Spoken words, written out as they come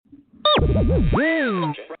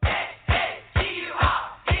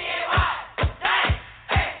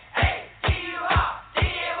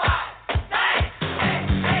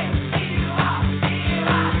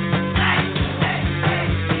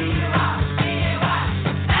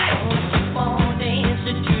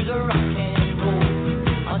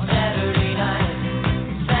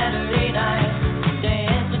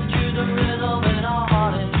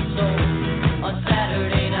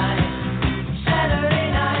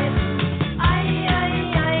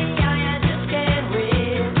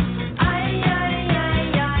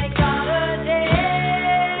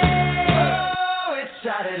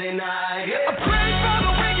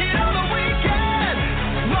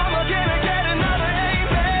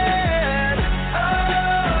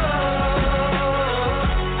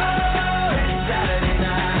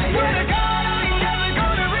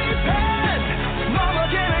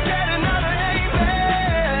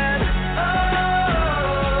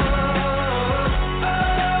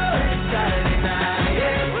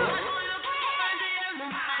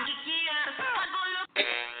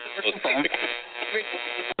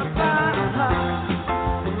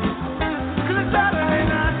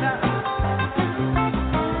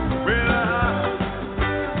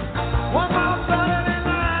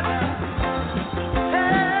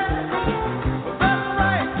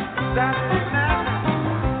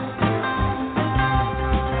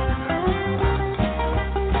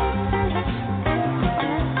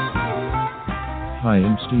Hi,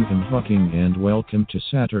 I'm Stephen Hawking and welcome to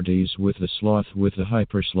Saturdays with the Sloth with the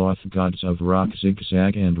Hyper-Sloth Gods of Rock, Zig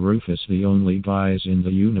Zag and Rufus, the only guys in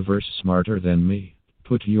the universe smarter than me.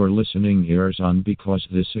 Put your listening ears on because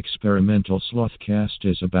this experimental slothcast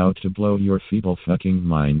is about to blow your feeble fucking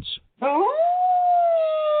minds. Well,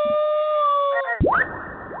 it's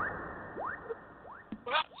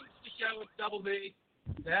the show with Double B.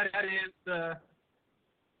 That is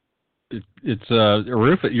It's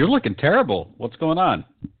Rufus. You're looking terrible. What's going on?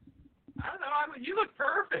 I don't know. You look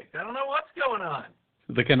perfect. I don't know what's going on.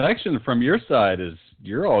 The connection from your side is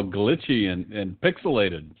you're all glitchy and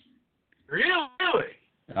pixelated. Really?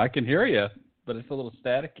 I can hear you, but it's a little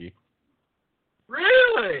staticky.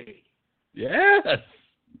 Really? Yes.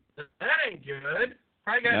 That ain't good.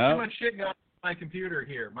 Probably got too much shit going on my computer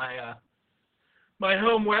here. My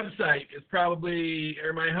home website is probably,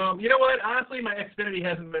 or my home, you know what? Honestly, my Xfinity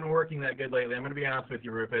hasn't been working that good lately. I'm going to be honest with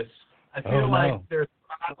you, Rufus. I feel like they're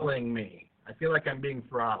throttling me. I feel like I'm being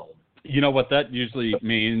throttled. You know what that usually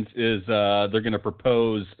means is they're going to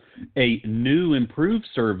propose a new improved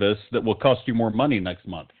service that will cost you more money next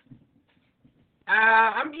month.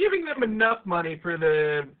 I'm giving them enough money for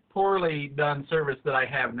the poorly done service that I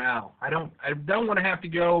have now. I don't want to have to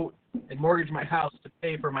go and mortgage my house to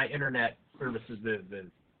pay for my internet services.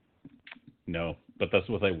 No, but that's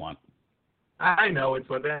what they want. I know it's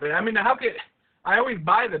what that. I mean, how could I always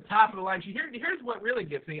buy the top of the line? Here's what really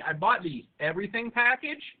gets me. I bought the everything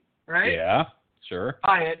package, right? Yeah, sure.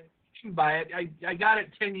 Buy it. You can buy it. I got it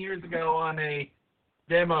 10 years ago on a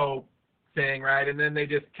demo thing, right? And then they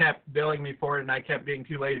just kept billing me for it, and I kept being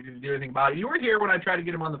too lazy to do anything about it. You were here when I tried to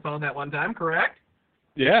get him on the phone that one time, correct?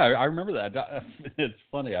 Yeah, I remember that. It's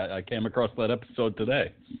funny. I came across that episode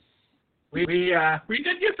today. We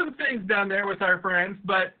did get some things done there with our friends,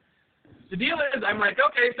 but the deal is I'm like,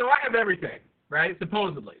 okay, so I have everything, right,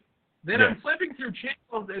 supposedly. Then I'm flipping through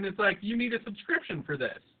channels, and it's like, you need a subscription for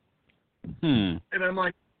this. And I'm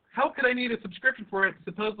like, how could I need a subscription for it?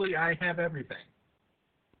 Supposedly I have everything.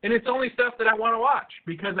 And it's only stuff that I want to watch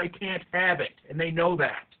because I can't have it, and they know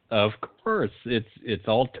that. Of course. It's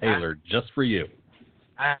all tailored just for you.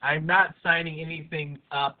 I'm not signing anything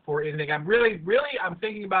up for anything. I'm really, I'm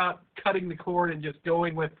thinking about cutting the cord and just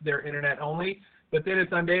going with their internet only. But then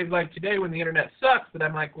it's on days like today when the internet sucks that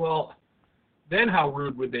I'm like, well, then how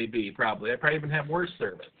rude would they be? Probably. I'd probably even have worse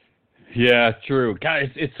service. Yeah, true.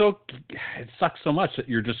 Guys, it sucks so much that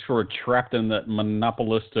you're just sort of trapped in that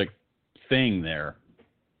monopolistic thing there.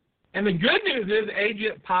 And the good news is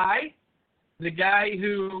Agent Pie, the guy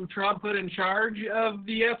who Trump put in charge of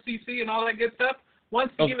the FCC and all that good stuff,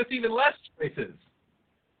 wants to give us even less choices.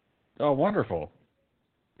 Oh, wonderful.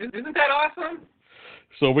 Isn't that awesome?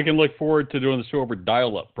 So we can look forward to doing the show over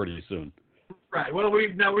dial-up pretty soon. Right. Well, we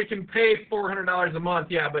can pay $400 a month,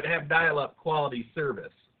 yeah, but have dial-up quality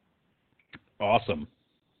service. Awesome.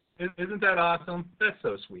 Isn't that awesome? That's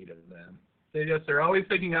so sweet of them. They're always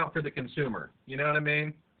thinking out for the consumer. You know what I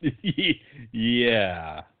mean?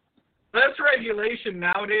 Yeah. Less regulation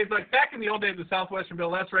nowadays, like back in the old days of the Southwestern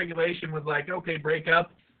Bill, less regulation was like, okay, break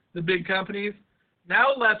up the big companies.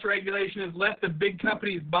 Now less regulation is let the big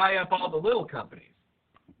companies buy up all the little companies.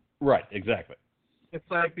 Right, exactly. It's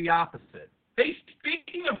like the opposite. Hey,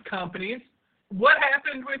 speaking of companies, what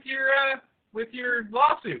happened with your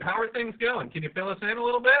lawsuit? How are things going? Can you fill us in a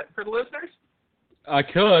little bit for the listeners? I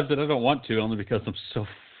could, but I don't want to, only because I'm so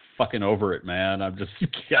fucking over it, man. I'm just,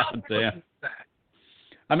 goddamn.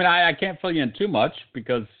 I mean, I can't fill you in too much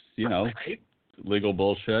because, legal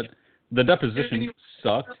bullshit. The deposition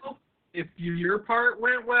sucked. If your part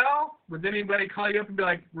went well, would anybody call you up and be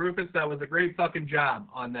like, Rufus, that was a great fucking job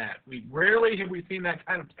on that? Rarely have we seen that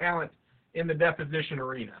kind of talent in the deposition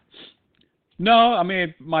arena. No, I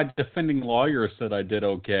mean, my defending lawyer said I did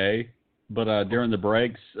okay, but during the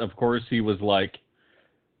breaks, of course, he was like,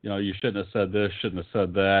 you shouldn't have said this, shouldn't have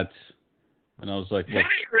said that. And I was like, hey,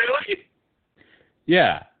 really?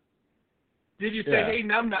 Yeah. Did you say, hey,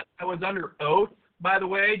 numbnut, I was under oath, by the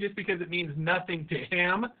way, just because it means nothing to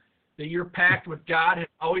him, that your pact with God has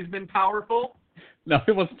always been powerful? No,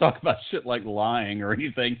 he wasn't talking about shit like lying or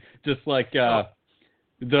anything. Just like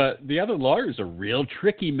the other lawyers are real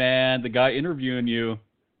tricky, man. The guy interviewing you,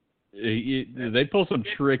 they pull some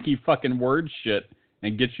tricky fucking word shit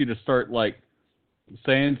and get you to start like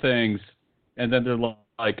saying things, and then they're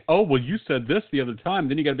like, oh, well, you said this the other time.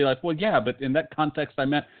 Then you got to be like, well, yeah, but in that context I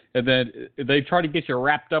meant, and then they try to get you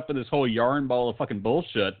wrapped up in this whole yarn ball of fucking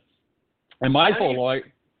bullshit. And my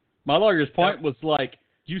lawyer's point was like,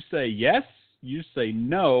 you say yes, you say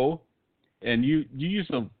no, and you use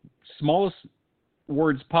the smallest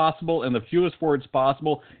words possible and the fewest words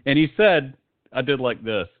possible. And he said, I did like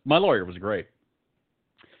this. My lawyer was great.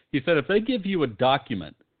 He said, if they give you a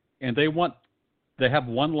document and they have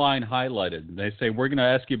one line highlighted, and they say, we're going to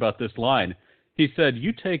ask you about this line. He said,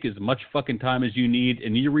 you take as much fucking time as you need,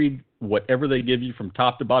 and you read whatever they give you from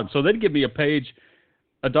top to bottom. So they'd give me a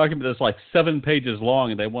document that's like 7 pages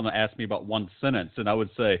long, and they want to ask me about one sentence, and I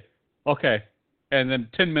would say, okay. And then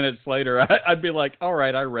 10 minutes later, I'd be like, all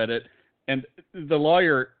right, I read it. And the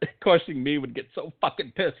lawyer questioning me would get so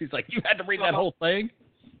fucking pissed. He's like, you had to read that whole thing?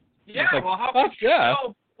 Yeah, like, well, how could you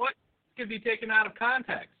know what could be taken out of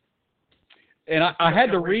context? And I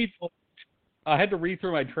had to read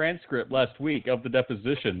through my transcript last week of the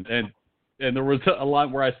deposition, and there was a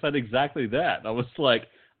line where I said exactly that. I was like,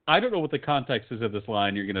 I don't know what the context is of this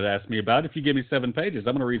line you're going to ask me about. If you give me 7 pages,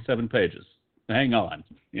 I'm going to read 7 pages. Hang on,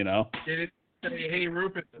 Did it say, hey,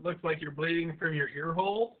 Rufus, it looks like you're bleeding from your ear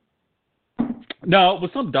hole? No, it was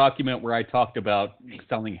some document where I talked about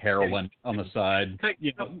selling heroin on the side.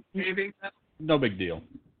 No big deal.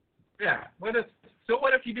 Yeah. What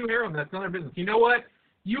if you do heroin? That's another business. You know what?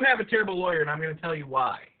 You have a terrible lawyer, and I'm going to tell you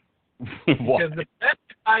why. Why? Because the best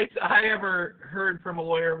advice I ever heard from a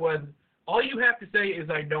lawyer was, all you have to say is,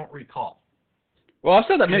 I don't recall. Well, I've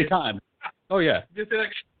said that many times. Oh, yeah. Just say,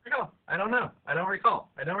 like, I don't know. I don't recall.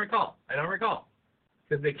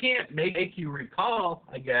 Because they can't make you recall,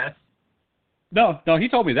 I guess. No, he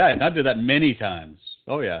told me that, and I did that many times.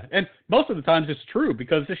 Oh, yeah. And most of the times it's true,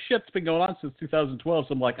 because this shit's been going on since 2012,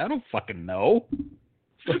 so I'm like, I don't fucking know.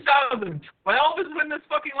 2012 is when this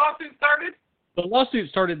fucking lawsuit started? The lawsuit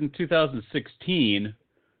started in 2016,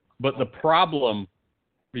 but the problem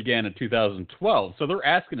began in 2012. So they're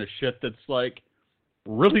asking a shit that's, like,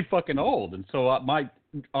 really fucking old. And so my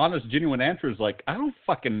honest, genuine answer is, like, I don't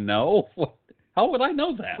fucking know. How would I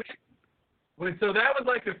know that? Wait, so that was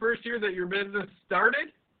like the first year that your business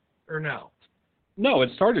started, or no? No,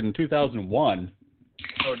 it started in 2001.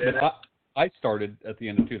 Oh, did it? I started at the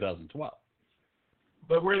end of 2012.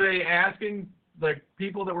 But were they asking, like,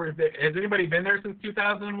 people that were there? Has anybody been there since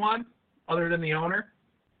 2001, other than the owner?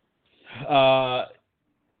 The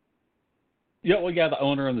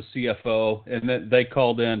owner and the CFO, and then they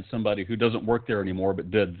called in somebody who doesn't work there anymore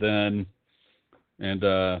but did then. And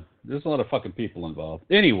there's a lot of fucking people involved.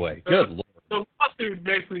 Anyway, good lord. So the lawsuit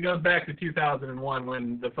basically goes back to 2001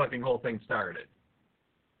 when the fucking whole thing started.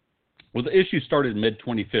 Well, the issue started in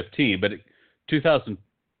mid-2015, but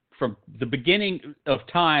from the beginning of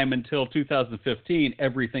time until 2015,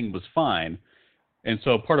 everything was fine. And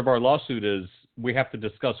so part of our lawsuit is we have to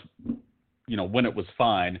discuss, when it was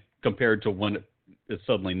fine compared to when it's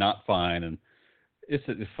suddenly not fine. And it's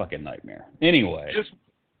a fucking nightmare. Anyway. Just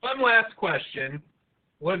one last question.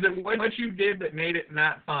 Was it what you did that made it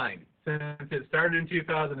not fine? Since it started in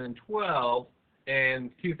 2012 and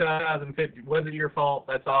 2015, was it your fault?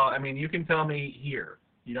 That's all. I mean, you can tell me here.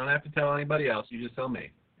 You don't have to tell anybody else. You just tell me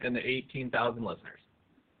and the 18,000 listeners.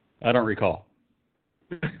 I don't recall.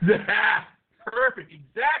 Perfect.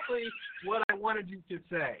 Exactly what I wanted you to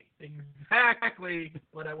say. Exactly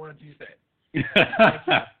what I wanted you to say.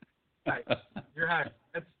 You're hired.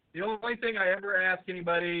 That's the only thing I ever ask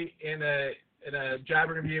anybody in a job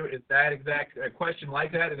interview is that exact question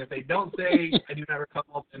like that, and if they don't say I do not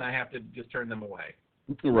recall, then I have to just turn them away.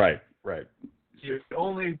 Right. You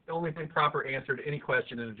only proper answer to any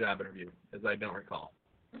question in a job interview, as I don't recall.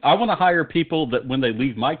 I want to hire people that when they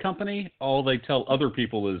leave my company, all they tell other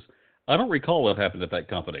people is, I don't recall what happened at that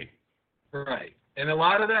company. Right. And a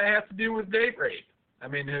lot of that has to do with date rape. I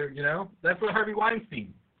mean, you know, that's what Harvey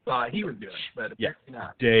Weinstein thought he was doing, but apparently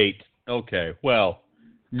not. Date. Okay. Well,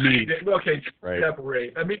 meat. Okay, right.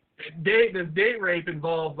 Separate. I mean, does date rape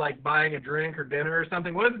involve like buying a drink or dinner or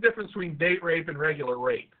something? What is the difference between date rape and regular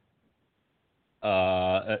rape?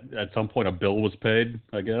 At some point a bill was paid,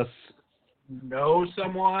 I guess. Know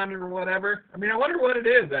someone or whatever. I mean, I wonder what it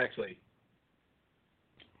is actually.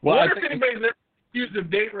 Well, I wonder if anybody's ever accused of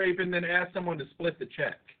date rape and then asked someone to split the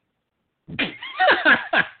check.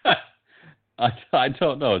 I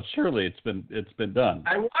don't know. Surely it's been done.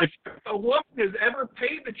 I wonder if a woman has ever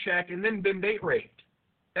paid the check and then been date raped.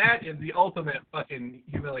 That is the ultimate fucking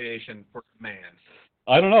humiliation for a man.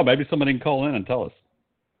 I don't know. Maybe somebody can call in and tell us.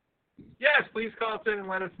 Yes, please call us in and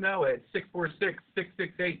let us know at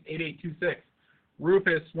 646-668-8826.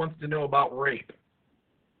 Rufus wants to know about rape.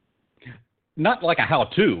 Not like a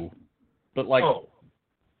how-to, but like... Oh.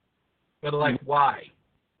 But like why?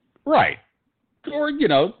 Right. Or, you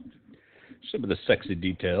know, some of the sexy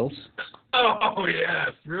details. Oh, yes.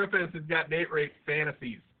 Rufus has got date rape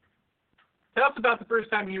fantasies. Tell us about the first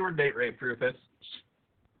time you were date raped, Rufus.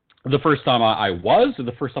 The first time I was, or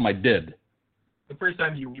the first time I did? The first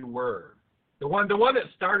time you were. The one that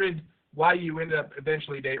started why you ended up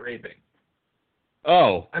eventually date raping.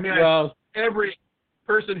 Oh. I mean, well, every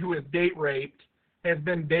person who is date raped has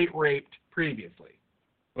been date raped previously.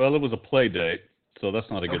 Well, it was a play date, so that's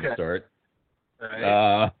not a good start.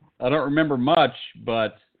 Right. I don't remember much,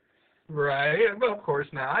 but... Right. Well, of course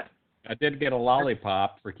not. I did get a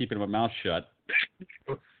lollipop for keeping my mouth shut.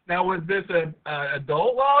 Now, was this an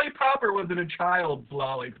adult lollipop or was it a child's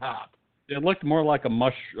lollipop? It looked more like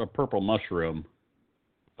a purple mushroom.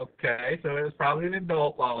 Okay, so it was probably an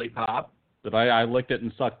adult lollipop. But I licked it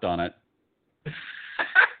and sucked on it.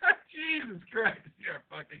 Jesus Christ, you're a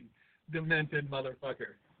fucking demented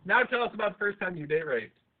motherfucker. Now tell us about the first time you date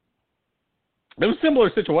raped. It was a similar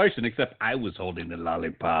situation, except I was holding the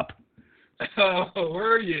lollipop. Oh,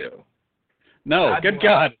 were you? No, good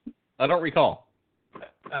God. I don't recall.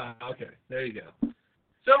 Okay, there you go.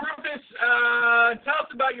 So, Rufus, tell us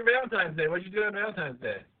about your Valentine's Day. What did you do on Valentine's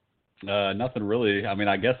Day? Nothing really. I mean,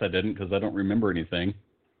 I guess I didn't because I don't remember anything.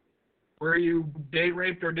 Were you date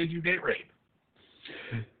raped or did you date rape?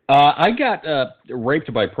 I got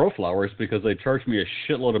raped by ProFlowers because they charged me a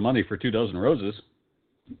shitload of money for 2 dozen roses.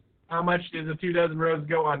 How much does a 2 dozen roses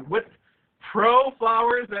go on? What?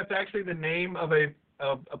 ProFlowers? That's actually the name of a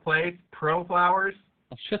place? ProFlowers?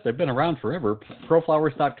 Oh, shit, they've been around forever.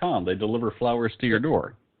 ProFlowers.com. They deliver flowers to your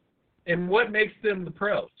door. And what makes them the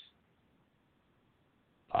pros?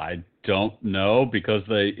 I don't know, because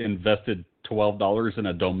they invested $12 in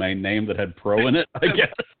a domain name that had pro in it, I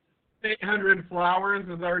guess. 800 flowers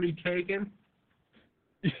is already taken?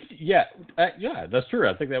 Yeah, that's true.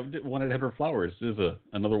 I think that 1-800 Flowers is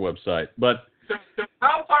another website. But so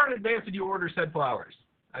how far in advance did you order said flowers?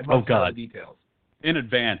 I must know the details. In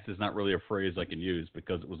advance is not really a phrase I can use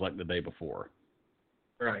because it was like the day before.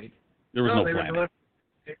 Right. There was no planning.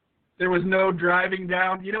 There was no driving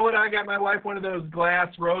down. You know what? I got my wife one of those glass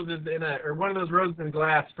roses one of those roses in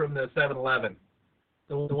glass from the 7-Eleven.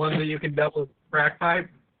 The ones that you can double crack pipe.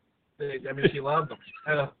 She loves them.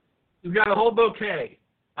 She's got a whole bouquet.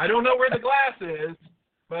 I don't know where the glass is,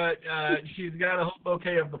 but she's got a whole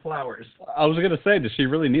bouquet of the flowers. I was going to say, does she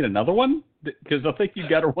really need another one? Because I think you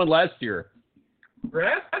got her one last year.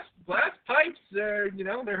 Glass pipes, they're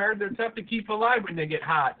hard. They're tough to keep alive when they get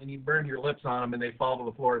hot, and you burn your lips on them, and they fall to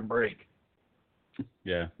the floor and break.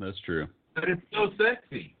 Yeah, that's true. But it's so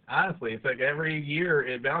sexy. Honestly, it's like every year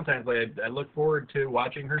at Valentine's Day, I look forward to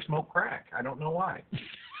watching her smoke crack. I don't know why.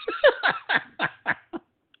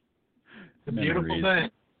 It's a beautiful thing.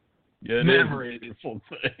 Yeah, Memories. Beautiful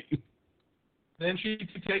thing. Then she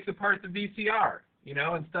takes apart the VCR,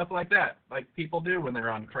 and stuff like that, like people do when they're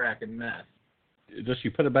on crack and meth. Does she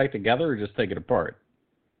put it back together or just take it apart?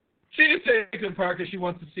 She just takes it apart because she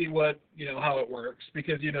wants to see how it works.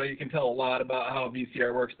 Because, you can tell a lot about how a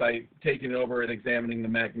VCR works by taking it over and examining the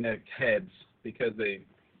magnetic heads because they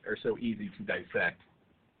are so easy to dissect.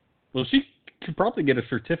 Well, she could probably get a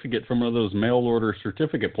certificate from one of those mail-order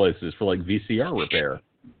certificate places for, like, VCR repair.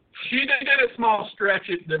 She did a small stretch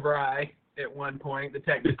at DeVry at one point, the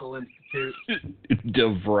Technical Institute.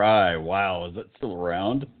 DeVry, wow. Is that still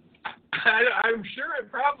around? I'm sure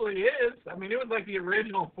it probably is. I mean, it was like the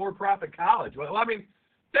original for-profit college. Well, I mean,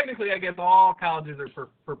 technically, I guess all colleges are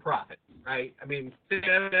for profit, right? I mean,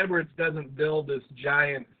 Edwards doesn't build this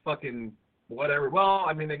giant fucking whatever. Well,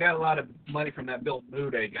 I mean, they got a lot of money from that Bill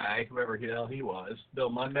Moody guy, whoever the hell he was. Bill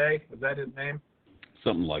Monday, was that his name?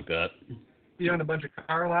 Something like that. He owned a bunch of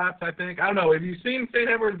car lots, I think. I don't know. Have you seen St.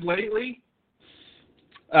 Edward's lately?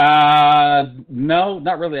 No,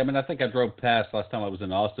 not really. I mean, I think I drove past last time I was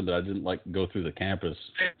in Austin, but I didn't go through the campus.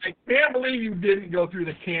 I can't believe you didn't go through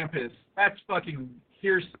the campus. That's fucking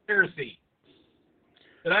heresy.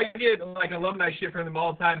 But I get alumni shit from them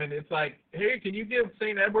all the time, and it's like, hey, can you give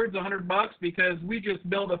St. Edward's $100 because we just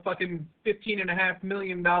built a fucking $15.5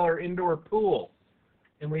 million indoor pool,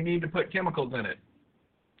 and we need to put chemicals in it.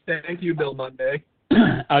 Thank you, Bill Monday.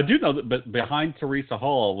 I do know that, but behind Teresa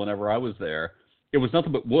Hall, whenever I was there, it was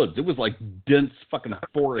nothing but woods. It was like dense fucking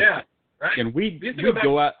forest. Yeah, right. And we'd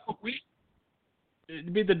go out.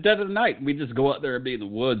 It'd be the dead of the night. We'd just go out there and be in the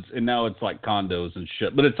woods, and now it's like condos and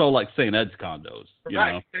shit. But it's all like St. Ed's condos. You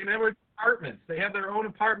know? St. Edward's apartments. They have their own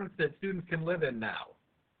apartments that students can live in now.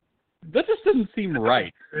 That just doesn't seem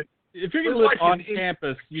right. If you're going to live on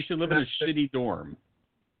campus, you should live in a shitty dorm.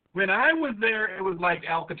 When I was there, it was like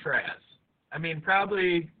Alcatraz. I mean,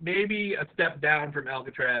 maybe a step down from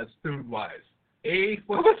Alcatraz food-wise.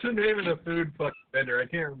 What was the name of the food fucking vendor? I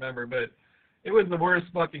can't remember, but it was the worst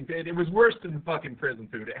fucking. It was worse than fucking prison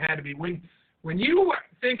food. It had to be. When you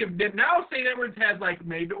think of now, St. Edward's has like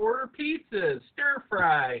made-to-order pizzas, stir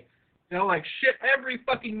fry, like shit every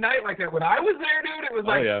fucking night like that. When I was there, dude, it was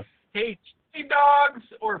like, hey, chili dogs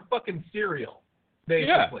or fucking cereal,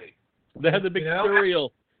 basically. Yeah. They had the big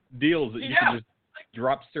cereal deals that you could just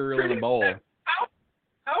drop cereal in a bowl.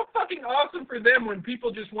 How fucking awesome for them when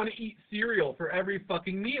people just want to eat cereal for every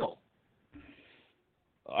fucking meal.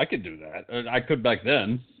 I could do that. I could back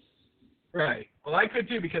then. Right. Well, I could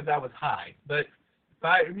too because I was high. But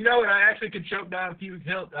I actually could choke down a few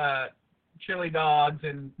chili dogs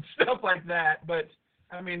and stuff like that. But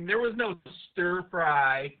I mean, there was no stir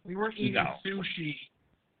fry. We weren't eating sushi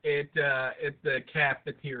at the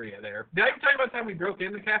cafeteria there. Did I ever tell you about the time we broke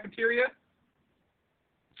in the cafeteria?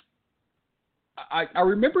 I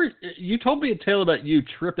remember you told me a tale about you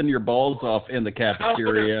tripping your balls off in the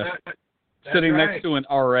cafeteria, sitting next to an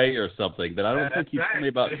RA or something. But I don't think you told me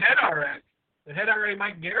about the head RA,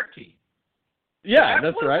 Mike Garrity. Yeah,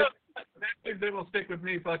 that's right. That will stick with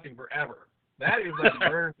me fucking forever. That is like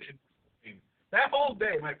burned. That whole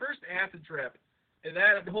day, my first acid trip, and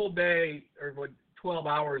that whole day or 12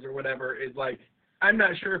 hours or whatever is like, I'm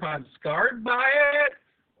not sure if I'm scarred by it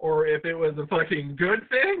or if it was a fucking good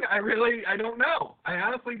thing. I don't know. I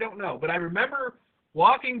honestly don't know. But I remember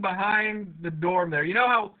walking behind the dorm there. You know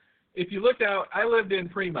how if you looked out, I lived in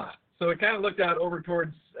Fremont, so it kind of looked out over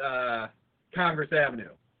towards Congress Avenue.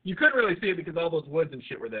 You couldn't really see it because all those woods and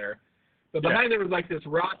shit were there. But behind there was like this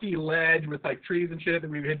rocky ledge with like trees and shit,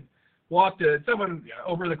 and we had walked someone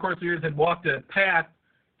over the course of years had walked a path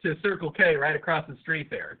to Circle K right across the street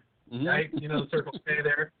there. Mm-hmm. Right? You know the Circle K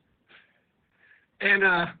there? And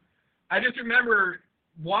I just remember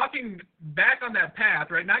walking back on that path,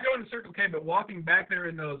 right? Not going to Circle K, but walking back there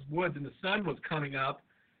in those woods, and the sun was coming up,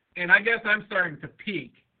 and I guess I'm starting to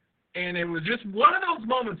peak. And it was just one of those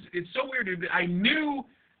moments. It's so weird, dude. I knew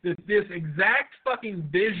that this exact fucking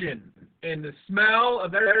vision and the smell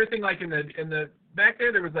of everything, like in the back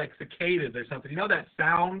there was like cicadas or something. You know that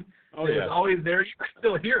sound that is always there? You can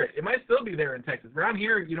still hear it. It might still be there in Texas. Around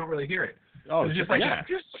here, you don't really hear it. Oh, it's just like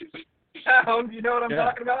sound. You know what I'm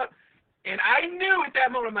talking about? And I knew at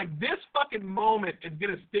that moment, I'm like, this fucking moment is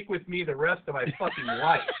going to stick with me the rest of my fucking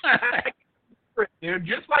life. Dude,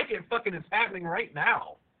 just like it fucking is happening right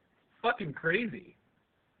now. Fucking crazy.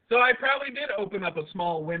 So I probably did open up a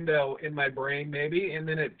small window in my brain, maybe, and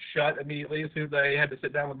then it shut immediately as soon as I had to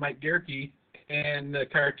sit down with Mike Garrity and the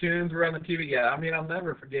cartoons were on the TV. Yeah, I mean, I'll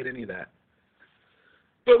never forget any of that.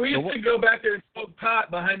 But we used to go back there and smoke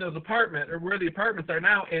pot behind those apartments, or where the apartments are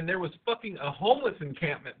now, and there was fucking a homeless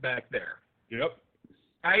encampment back there. Yep.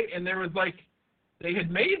 Right? And there was like, they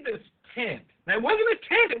had made this tent. Now, it wasn't a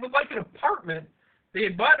tent, it was like an apartment. They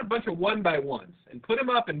had bought a bunch of 1x1s and put them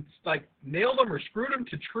up and like nailed them or screwed them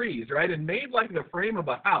to trees, right? And made like the frame of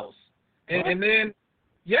a house. And then,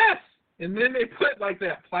 and then they put like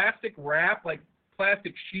that plastic wrap, like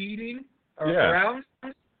plastic sheeting around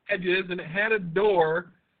edges, and it had a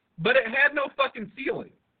door, but it had no fucking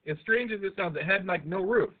ceiling. As strange as it sounds, it had like no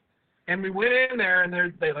roof. And we went in there, and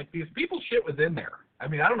they like these people's shit was in there. I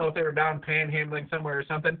mean, I don't know if they were down panhandling somewhere or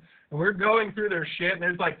something. And we're going through their shit, and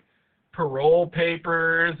there's like parole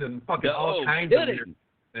papers and fucking all kinds of weird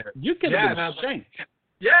there. You could have been shanked.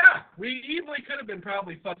 Yeah, we easily could have been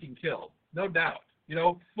probably fucking killed, no doubt. You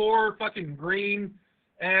know, 4 fucking green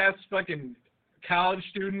ass fucking college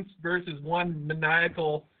students versus one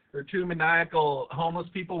maniacal They're two maniacal homeless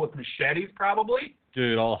people with machetes, probably.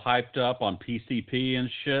 Dude, all hyped up on PCP and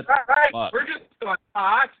shit. Right. We're just on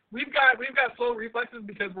pot. We've got slow reflexes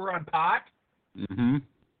because we're on pot. Mm-hmm.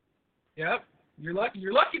 Yep. You're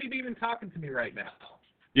lucky to be even talking to me right now.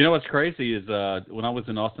 You know what's crazy is when I was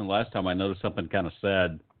in Austin last time, I noticed something kind of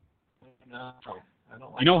sad. No, I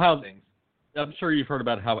don't like you know how things. I'm sure you've heard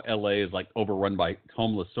about how LA is like overrun by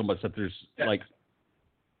homeless so much that there's like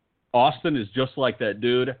Austin is just like that,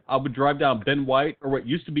 dude. I would drive down Ben White, or what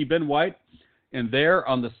used to be Ben White, and there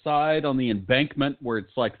on the side on the embankment where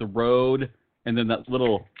it's like the road and then that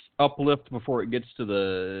little uplift before it gets to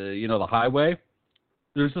the the highway,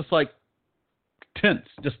 there's just like tents,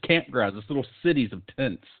 just campgrounds, just little cities of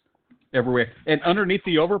tents everywhere. And underneath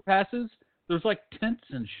the overpasses, there's like tents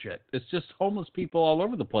and shit. It's just homeless people all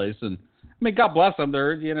over the place. And I mean, God bless them.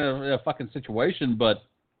 They're in a fucking situation, but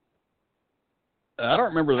I don't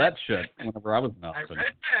remember that shit whenever I was in Austin.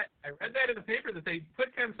 I read that in the paper that they put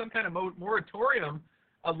some kind of moratorium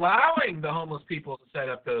allowing the homeless people to set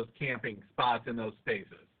up those camping spots in those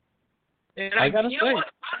spaces. And I gotta say,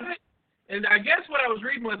 and I guess what I was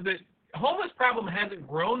reading was that homeless problem hasn't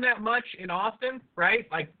grown that much in Austin, right?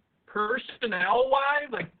 Like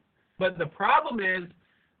personnel-wise, but the problem is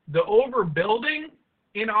the overbuilding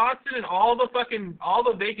in Austin, and all the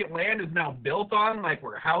vacant land is now built on, like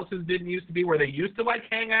where houses didn't used to be, where they used to like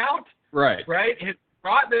hang out. Right. Right? It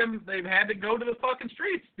brought them, they've had to go to the fucking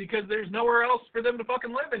streets because there's nowhere else for them to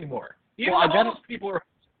fucking live anymore. Even homeless people are.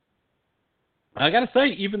 I gotta say,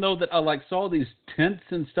 even though that I like saw these tents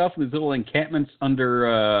and stuff, these little encampments under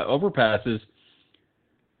overpasses,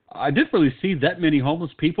 I didn't really see that many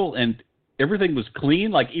homeless people, and everything was clean.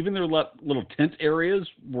 Like even their little tent areas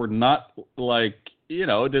were not like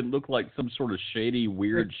it didn't look like some sort of shady,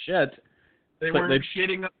 weird shit. They weren't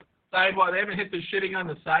shitting on the sidewalk. They haven't hit the shitting on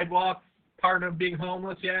the sidewalk part of being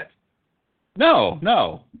homeless yet. No.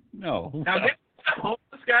 Now, did the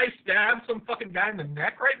homeless guy stab some fucking guy in the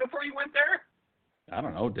neck right before you went there? I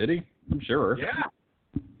don't know. Did he? I'm sure. Yeah,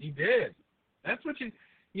 he did. That's what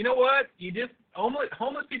you know what?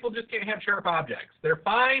 Homeless people just can't have sharp objects. They're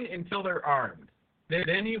fine until they're armed.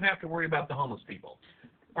 Then you have to worry about the homeless people.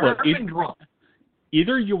 Armed and drunk.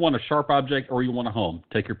 Either you want a sharp object or you want a home.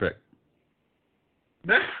 Take your pick.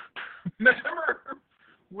 Remember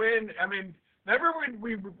when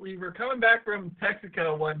we were coming back from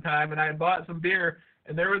Texaco one time, and I bought some beer,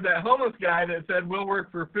 and there was that homeless guy that said, "We'll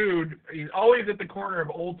work for food." He's always at the corner of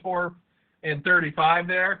Old Torp and 35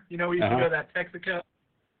 there. We used to go to that Texaco.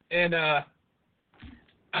 And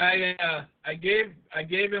I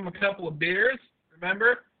gave him a couple of beers,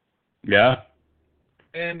 remember? Yeah.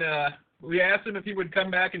 And we asked him if he would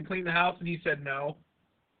come back and clean the house, and he said no.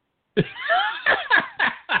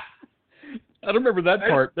 I don't remember that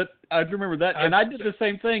part. I remember that, and I did the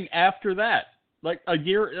same thing after that. Like a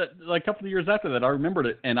couple of years after that, I remembered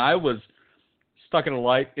it, and I was stuck at a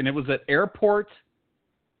light, and it was at airport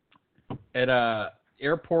and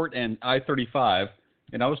I-35,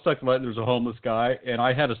 and I was stuck at a light. There was a homeless guy, and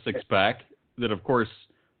I had a six-pack that, of course,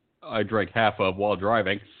 I drank half of while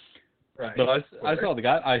driving. Right. But I saw the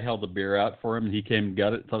guy. I held the beer out for him, and he came and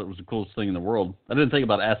got it. Thought it was the coolest thing in the world. I didn't think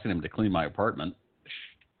about asking him to clean my apartment.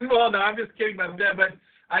 Well, no, I'm just kidding about that. But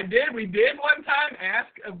we did one time ask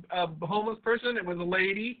a homeless person. It was a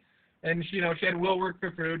lady, and she had will work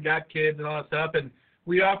for food, got kids and all that stuff. And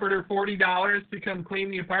we offered her $40 to come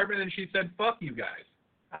clean the apartment, and she said, "Fuck you guys."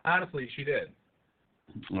 Honestly, she did.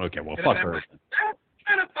 Okay, well, fuck her. That's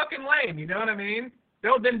kind of fucking lame. You know what I mean?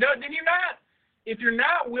 Then you not. If you're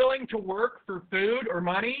not willing to work for food or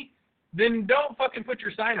money, then don't fucking put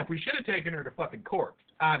your sign up. We should have taken her to fucking court,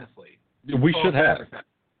 honestly. We should have.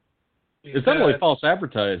 It's not only false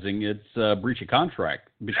advertising, it's breach of contract.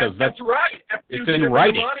 Because that's right. It's in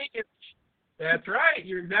writing. That's right.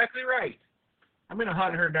 You're exactly right. I'm going to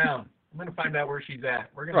hunt her down. I'm going to find out where she's at.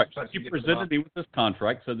 We're going right. So she presented me with this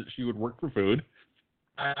contract so that she would work for food.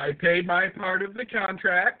 I paid my part of the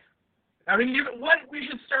contract. I mean, we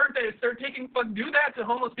should start do that to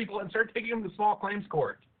homeless people and start taking them to small claims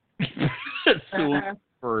court.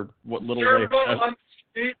 For what little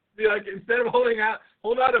they be like, instead of hold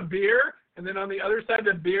out a beer, and then on the other side of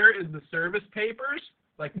the beer is the service papers,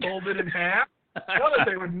 like folded in half. Know that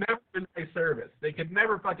they would never deny service. They could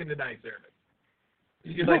never fucking deny service.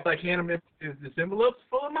 You could like hand them this envelope's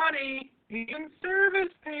full of money and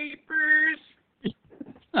service papers.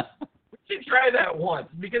 We should try that once,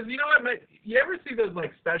 because you know what? You ever see those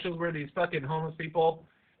like specials where these fucking homeless people?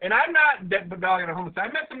 And I'm not dogging on homeless. I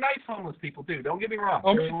met some nice homeless people too. Don't get me wrong.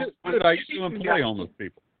 Oh, dude, I used to employ homeless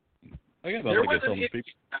people. I got nothing against homeless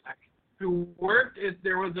people. who worked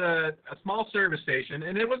there was a small service station,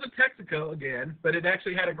 and it was a Texaco again, but it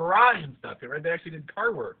actually had a garage and stuff, right? They actually did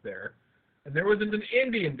car work there. And there was an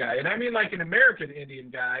Indian guy, and I mean like an American Indian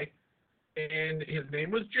guy, and his name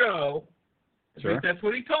was Joe. Sure. That's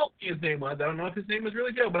what he told me his name was. I don't know if his name was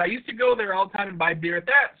really Joe, but I used to go there all the time and buy beer at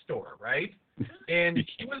that store, right? And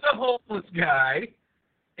he was a homeless guy,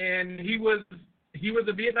 and he was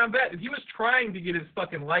a Vietnam vet, and he was trying to get his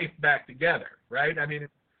fucking life back together, right? I mean,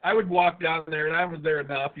 I would walk down there, and I was there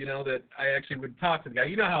enough, that I actually would talk to the guy.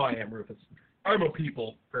 You know how I am, Rufus. I'm a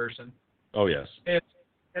people person. Oh, yes.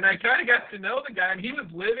 And I kind of got to know the guy, and he was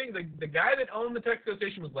living, the guy that owned the Texaco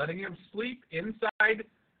station was letting him sleep inside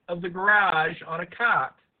of the garage on a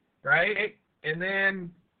cot, right? And then,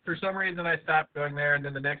 for some reason, I stopped going there, and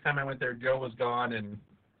then the next time I went there, Joe was gone and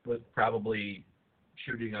was probably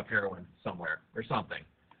shooting up heroin somewhere or something.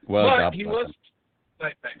 Well, but he was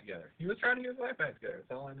life back together. He was trying to get his life back together.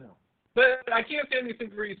 That's all I know. But I can't stand these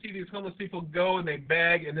things where you see these homeless people go and they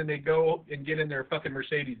beg, and then they go and get in their fucking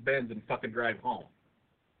Mercedes-Benz and fucking drive home.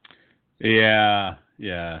 Yeah.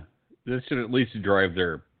 They should at least drive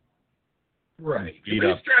their right. beat at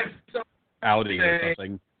up least drive something, Audi or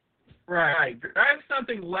something. Right. Drive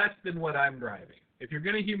something less than what I'm driving. If you're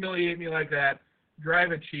going to humiliate me like that,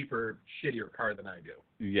 drive a cheaper, shittier car than I do.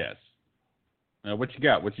 Yes. What you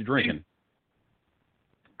got? What you drinking?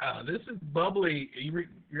 This is bubbly. You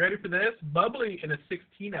ready for this? Bubbly in a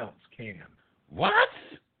 16-ounce can. What?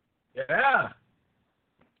 Yeah.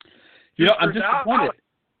 I'm disappointed.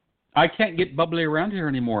 I can't get bubbly around here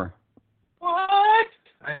anymore. What?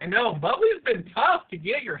 I know. Bubbly's been tough to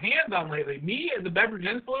get your hands on lately. Me, as a beverage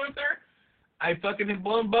influencer, I fucking have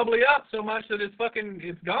blown bubbly up so much that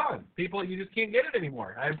it's gone. People, you just can't get it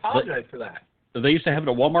anymore. I apologize for that. They used to have it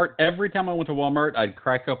at Walmart. Every time I went to Walmart, I'd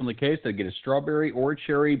crack open the case. I'd get a strawberry or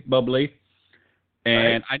cherry bubbly.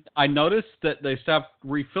 And right. I noticed that they stopped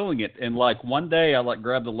refilling it. And, one day I,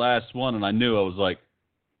 grabbed the last one, and I knew I was like,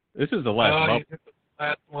 this is the last bubbly.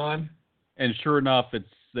 Last one. And sure enough,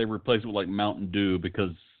 they replaced it with, Mountain Dew because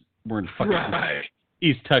we're in fucking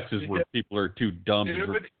East Texas where people are too dumb to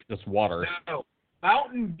drink just water. No.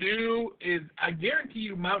 Mountain Dew I guarantee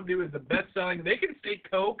you Mountain Dew is the best-selling. They can say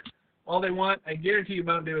Coke all they want. I guarantee you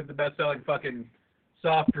Mountain Dew is the best-selling fucking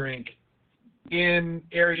soft drink in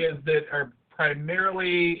areas that are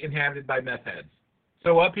primarily inhabited by meth heads.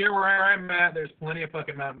 So up here where I'm at, there's plenty of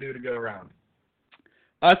fucking Mountain Dew to go around.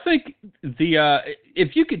 I think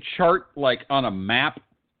if you could chart, on a map,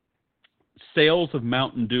 sales of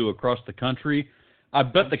Mountain Dew across the country, I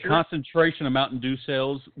bet the concentration of Mountain Dew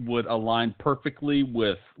sales would align perfectly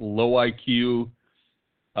with low IQ,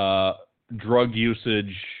 drug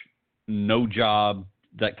usage, no job,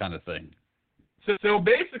 that kind of thing. So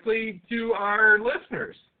basically, to our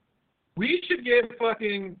listeners, we should get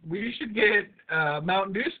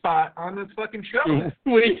Mountain Dew spot on this fucking show.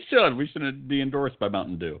 We should. We shouldn't be endorsed by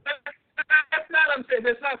Mountain Dew.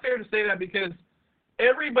 That's not fair to say that because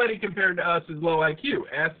everybody compared to us is low IQ.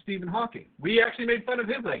 Ask Stephen Hawking. We actually made fun of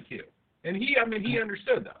his IQ, and he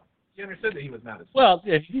understood though. He understood that he was not as well.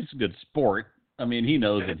 Yeah, he's a good sport. I mean, he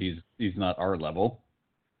knows that he's not our level.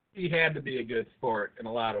 He had to be a good sport in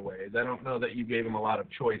a lot of ways. I don't know that you gave him a lot of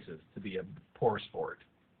choices to be a poor sport.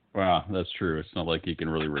 Wow, that's true. It's not like he can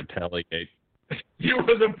really retaliate. He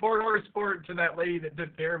was a poor sport to that lady that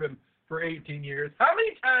took care of him for 18 years. How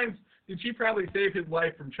many times did she probably save his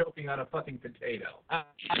life from choking on a fucking potato?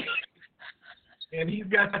 And he's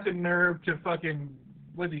got the nerve to fucking,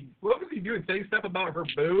 what was he doing? Saying stuff about her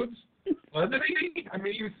boobs? Wasn't he? I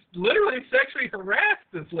mean, he literally sexually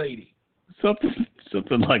harassed this lady.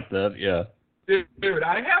 Something like that, yeah. Dude,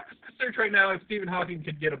 I have to search right now if Stephen Hawking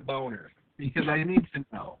could get a boner. Because I need to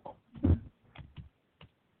know.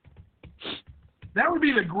 That would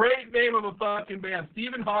be the great name of a fucking band,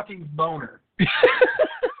 Stephen Hawking's Boner.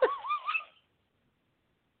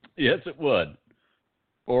 Yes, it would.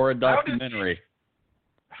 Or a documentary.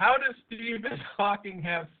 How does Stephen Hawking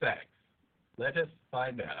have sex? Let us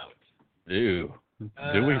find out. Ew.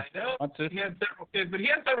 Do we? I know he had several kids, but he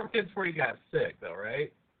had several kids before he got sick, though,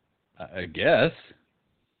 right? I guess.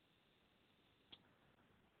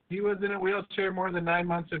 He was in a wheelchair more than 9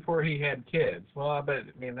 months before he had kids. Well, but,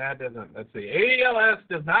 that doesn't, let's see. ALS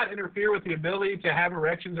does not interfere with the ability to have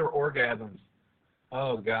erections or orgasms.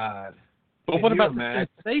 Oh, God. But what about the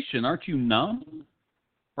sensation? Aren't you numb?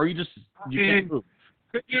 Or you can't move?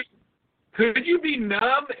 Could you be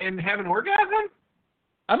numb and have an orgasm?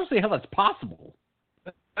 I don't see how that's possible.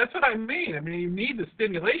 That's what I mean. I mean, you need the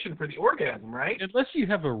stimulation for the orgasm, right? Unless you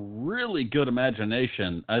have a really good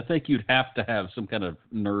imagination, I think you'd have to have some kind of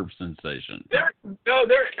nerve sensation. There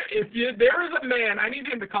is a man, I need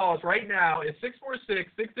him to call us right now. It's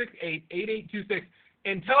 646-668-8826,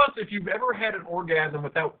 and tell us if you've ever had an orgasm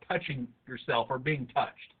without touching yourself or being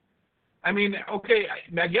touched. I mean, okay,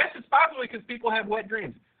 I guess it's possibly because people have wet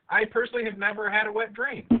dreams. I personally have never had a wet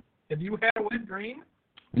dream. Have you had a wet dream?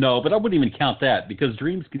 No, but I wouldn't even count that because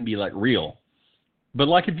dreams can be like real. But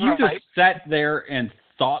like if you just sat there and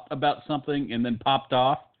thought about something and then popped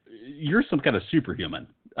off, you're some kind of superhuman.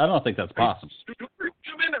 I don't think that's possible.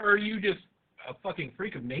 Superhuman, or are you just a fucking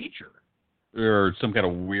freak of nature? Or some kind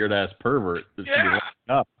of weird-ass pervert that's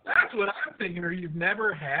up. That's what I'm thinking. Or you've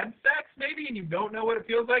never had sex, maybe, and you don't know what it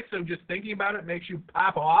feels like, so just thinking about it makes you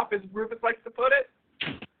pop off, as Rufus likes to put it.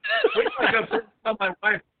 Wait till I go tell my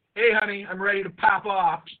wife, hey, honey, I'm ready to pop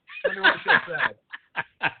off. Tell me what she'll say.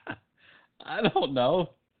 I don't know.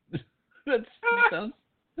 That's kind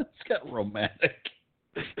of romantic.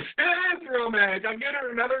 It is romantic. I'll get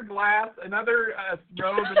her another glass, another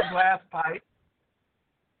rose and a glass pipe.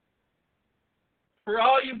 For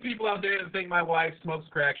all you people out there that think my wife smokes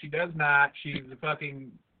crack, she does not. She's a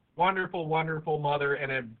fucking wonderful, wonderful mother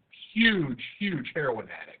and a huge, huge heroin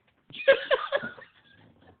addict.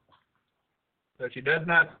 So she does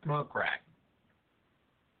not smoke crack.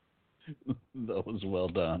 That was well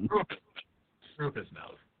done. Rufus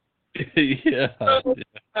knows. Yeah. Well,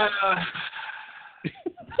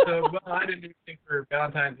 I didn't do anything for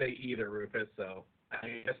Valentine's Day either, Rufus, so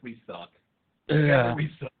I guess we suck. Yeah.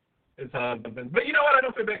 We suck. It's how it happens. But you know what? I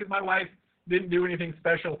don't feel bad because my wife didn't do anything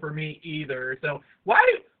special for me either. So why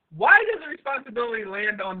does the responsibility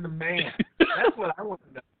land on the man? That's what I want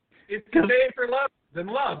to know. It's the day for love and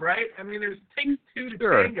love, right? I mean, there's takes two to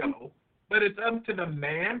tango, but it's up to the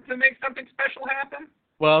man to make something special happen.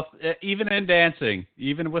 Well, even in dancing,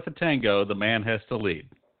 even with a tango, the man has to lead.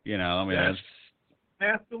 You know, I mean,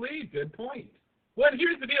 has to lead. Good point. Well,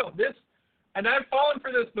 here's the deal. And I've fallen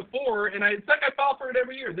for this before, and it's like I fall for it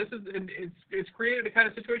every year. It's created a kind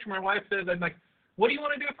of situation where my wife says, I'm like, what do you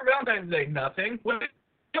want to do for Valentine's Day? Nothing. What do you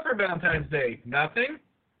do for Valentine's Day? Nothing.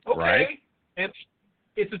 Okay. Right. And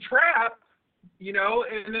it's a trap, you know,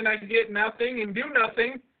 and then I get nothing and do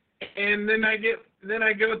nothing, and then I go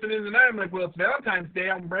at the end of the night, I'm like, well, it's Valentine's Day,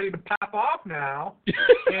 I'm ready to pop off now.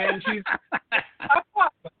 And she's, pop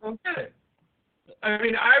off, I don't get it. I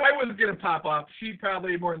mean, I was going to pop off. She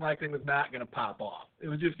probably more than likely was not going to pop off. It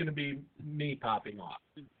was just going to be me popping off.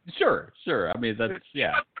 Sure. I mean, that's,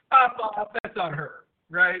 yeah. Pop off, that's on her,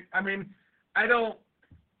 right? I mean, I don't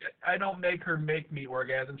make her make me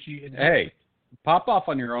orgasm. Hey, pop off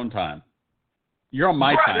on your own time. You're on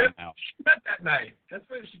my time now. She said that night. That's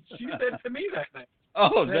what she said to me that night.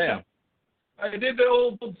 Oh, damn. I did the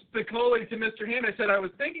old Spicoli to Mr. Hand. I said, I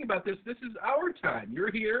was thinking about this. This is our time.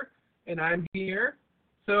 You're here, and I'm here,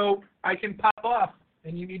 so I can pop off,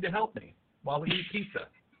 and you need to help me while we eat pizza.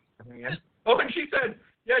 Oh, and she said,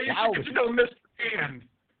 yeah, you should get to know Mr. Hand.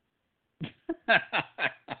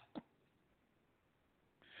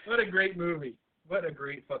 What a great movie. What a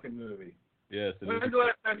great fucking movie. Yes. When's the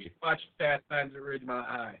last time you watched Fast Times at Ridgemont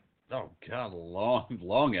High? Oh, God,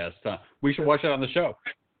 long ass time. We should watch it on the show.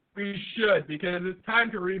 We should, because it's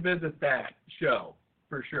time to revisit that show,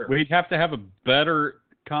 for sure. We'd have to have a better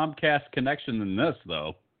Comcast connection than this,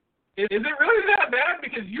 though. Is it really that bad?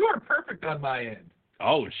 Because you are perfect on my end.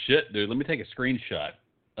 Oh, shit, dude. Let me take a screenshot.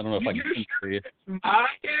 I don't know if I can see it. My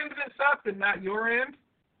end is up and not your end?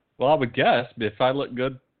 Well, I would guess, but if I look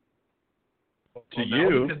good to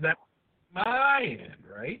you. Because that's my end,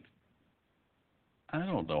 right? I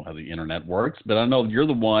don't know how the internet works, but I know you're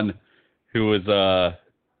the one who is,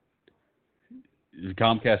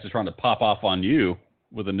 Comcast is trying to pop off on you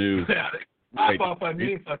with a new. Yeah, they pop off on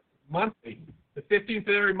me monthly. The 15th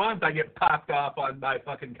of every month I get popped off on by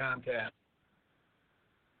fucking Comcast.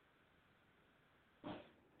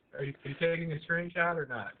 Are you taking a screenshot or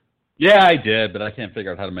not? Yeah, I did, but I can't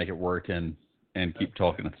figure out how to make it work and keep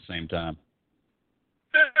talking at the same time.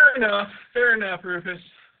 Fair enough, Rufus.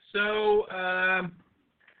 So,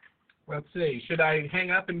 let's see. Should I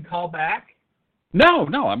hang up and call back? No.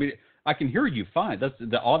 I mean, I can hear you fine.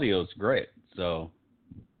 The audio's great. So.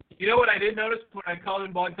 You know what I did notice when I called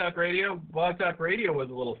in Blog Talk Radio? Blog Talk Radio was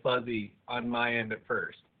a little fuzzy on my end at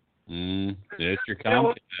first. It's your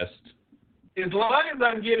Comcast. As long as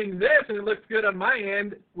I'm getting this and it looks good on my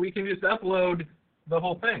end, we can just upload the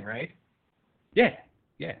whole thing, right? Yeah.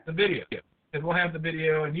 The video. And we'll have the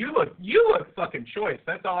video, and you look fucking choice.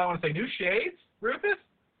 That's all I want to say. New shades, Rufus?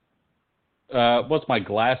 What's my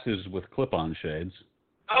glasses with clip-on shades?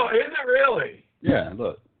 Oh, is it really? Yeah,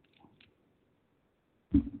 look.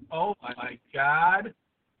 Oh my God,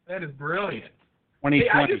 that is brilliant. 2020. Hey,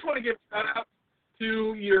 I just want to give a shout out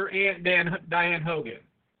to your Aunt Diane Hogan.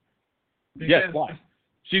 Yes, why?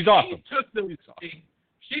 She's awesome.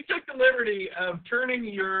 She took the liberty of turning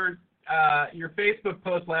your Facebook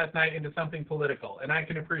post last night into something political, and I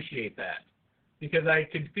can appreciate that because I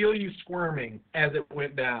could feel you squirming as it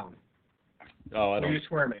went down. Oh, Were you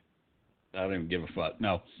squirming? I don't even give a fuck.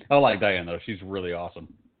 No, I like Diane though. She's really awesome.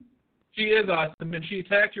 She is awesome, and she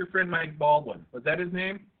attacked your friend Mike Baldwin. Was that his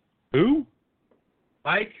name? Who?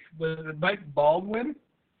 Mike? Was it Mike Baldwin?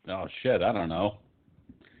 Oh shit, I don't know.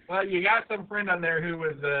 Well, you got some friend on there who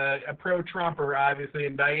was a pro-Trumper, obviously,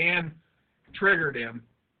 and Diane triggered him,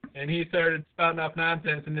 and he started spouting off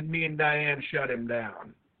nonsense, and then me and Diane shut him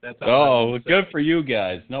down. That's all. Oh, good for you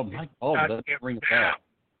guys. No, Mike Baldwin doesn't ring a bell.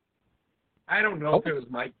 I don't know if it was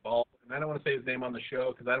Mike Baldwin. I don't want to say his name on the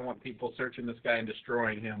show because I don't want people searching this guy and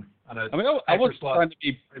destroying him. I wasn't trying to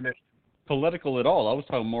be political at all. I was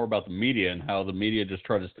talking more about the media and how the media just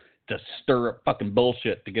try to stir up fucking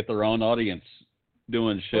bullshit to get their own audience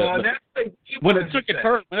doing shit. Well, when it took a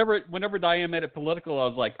turn, whenever Diane made it political, I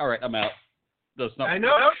was like, all right, I'm out. That's not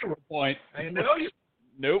the point. I know you.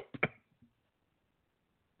 Nope.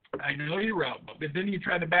 I know you were out, but then you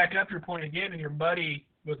tried to back up your point again, and your buddy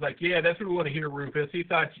was like, "Yeah, that's what we want to hear, Rufus." He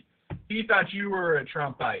thought you were a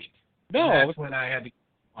Trumpite. No, that's when I had to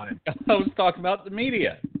on it. I was talking about the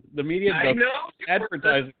media. The media does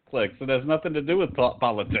advertising clicks. It has nothing to do with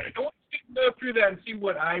politics. I want you to go through that and see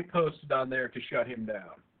what I posted on there to shut him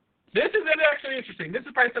down. This is actually interesting. This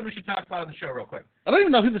is probably something we should talk about on the show real quick. I don't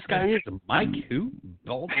even know who this guy is. Mike who?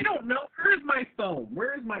 Baldwin? I don't know. Where is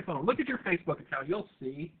my phone? Look at your Facebook account. You'll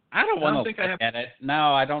see. I don't want to look at it.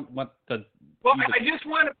 No, I don't want to. Well, I just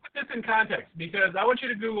want to put this in context because I want you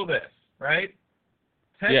to Google this, right?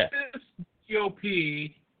 Texas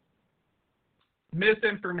GOP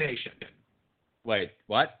misinformation. Wait,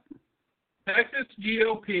 what? Texas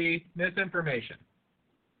GOP misinformation.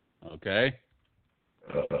 Okay.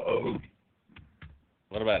 Uh-oh.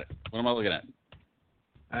 What about it? What am I looking at?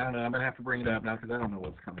 I don't know. I'm going to have to bring it up now because I don't know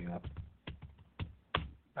what's coming up.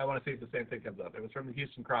 I want to see if the same thing comes up. It was from the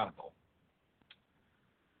Houston Chronicle.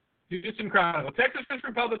 Houston Chronicle. Texas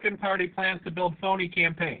Republican Party plans to build phony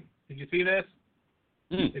campaign. Did you see this?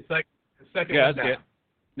 It's like the second one down.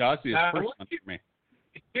 No, I see the first one for me.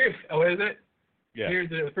 Is it? Yeah. Here's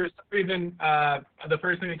the first reason. The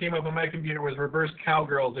first thing that came up on my computer was reverse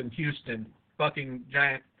cowgirls in Houston fucking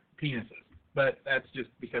giant penises. But that's just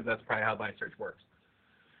because that's probably how my search works.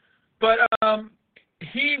 But Diane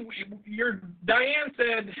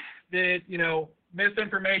said that,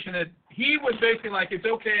 misinformation, that he was basically like, it's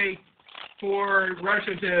okay for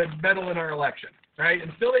Russia to meddle in our election, right?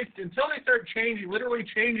 Until they start literally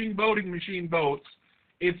changing voting machine votes,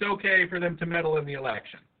 it's okay for them to meddle in the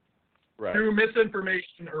election. Right. Through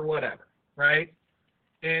misinformation or whatever, right?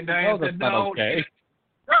 And Diane said, no. Okay.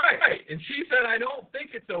 Right. And she said, I don't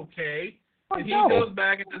think it's okay. And he goes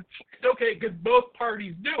back and says, it's okay because both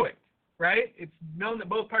parties do it, right? It's known that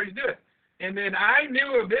both parties do it. And then I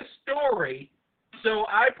knew of this story, so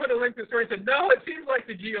I put a link to the story and said, no, it seems like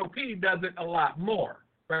the GOP does it a lot more,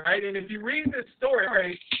 right? And if you read this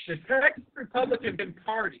story, the Texas Republican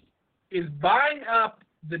Party is buying up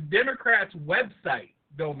the Democrats' website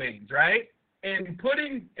domains, right? And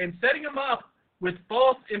setting them up with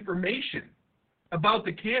false information about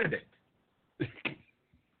the candidate.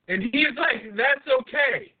 And he's like, that's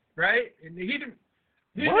okay, right? And he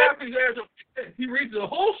reads the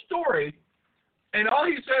whole story, and all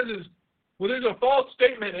he says is, well, there's a false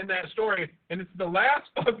statement in that story, and it's the last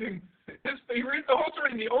fucking, he reads the whole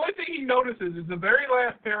story, and the only thing he notices is the very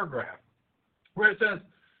last paragraph, where it says,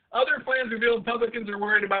 other plans reveal Republicans are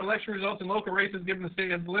worried about election results in local races given the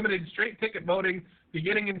state has limited straight ticket voting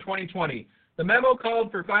beginning in 2020. The memo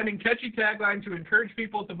called for finding catchy tagline to encourage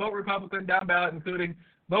people to vote Republican down ballot, including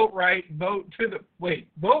vote right to the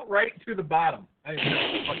bottom. I didn't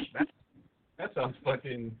know that sounds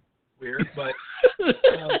fucking weird, but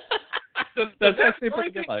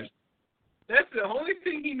that's the only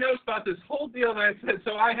thing he knows about this whole deal. And I said,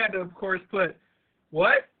 so I had to, of course, put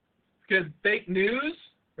what? Because fake news,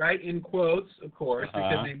 right, in quotes, of course,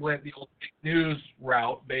 because they went the old fake news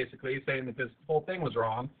route, basically, saying that this whole thing was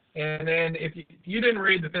wrong. And then if you didn't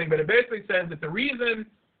read the thing, but it basically says that the reason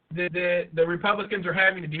that the Republicans are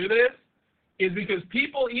having to do this is because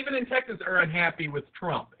people, even in Texas, are unhappy with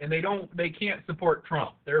Trump, and they can't support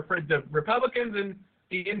Trump. They're afraid, the Republicans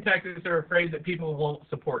in Texas are afraid that people won't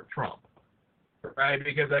support Trump, right?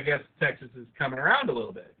 Because I guess Texas is coming around a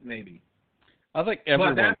little bit, maybe. I think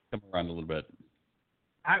everyone's coming around a little bit.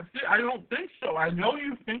 I don't think so. I know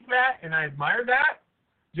you think that, and I admire that.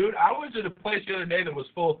 Dude, I was at a place the other day that was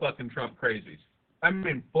full of fucking Trump crazies. I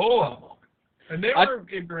mean, full of them. And they were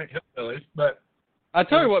ignorant hillbillies, but... I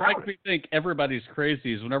tell you what makes me think everybody's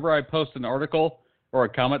crazy is whenever I post an article or a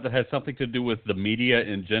comment that has something to do with the media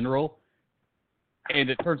in general, and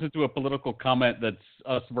it turns into a political comment that's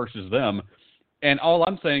us versus them, and all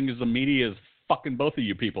I'm saying is the media is fucking both of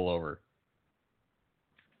you people over.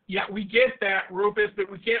 Yeah, we get that, Rufus, but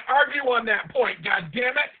we can't argue on that point, God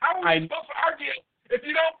damn it! How are we supposed to argue if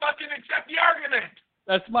you don't fucking accept the argument?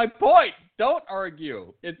 That's my point. Don't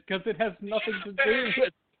argue. It's because it has nothing to do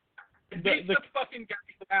with... Beat the fucking guy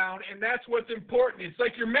down, and that's what's important. It's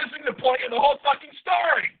like you're missing the point of the whole fucking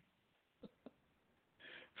story.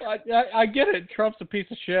 I get it. Trump's a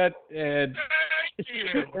piece of shit, and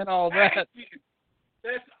and all that.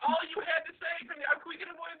 That's all you had to say. We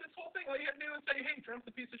could avoid this whole thing. All you had to do is say, "Hey, Trump's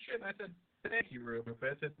a piece of shit." And I said, "Thank you,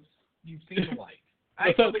 Rufus. You've seen the light."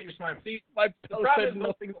 I know that you're smart. See, my post had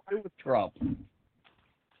nothing to do with Trump.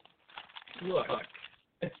 Look.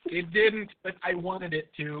 It didn't, but I wanted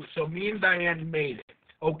it to, so me and Diane made it.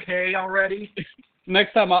 Okay already?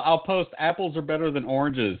 Next time I'll post apples are better than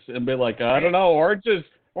oranges and be like, I don't know, oranges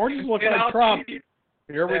look like Trump.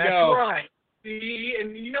 Here we go. That's right. See,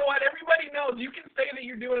 and you know what? Everybody knows. You can say that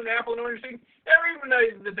you're doing an apple and orange thing. Everyone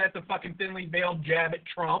knows that that's a fucking thinly veiled jab at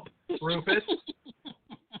Trump, Rufus.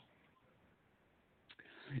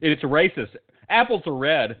 It's racist. Apples are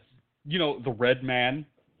red. You know, the red man,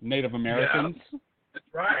 Native Americans. Yeah. That's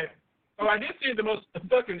right. Oh, I did see the most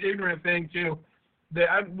fucking ignorant thing too.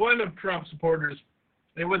 That one of Trump's supporters,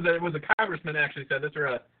 it was a congressman actually said this, or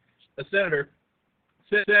a senator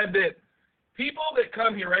said that people that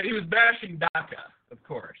come here, right? He was bashing DACA, of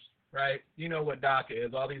course, right? You know what DACA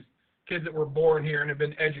is? All these kids that were born here and have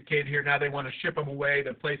been educated here, now they want to ship them away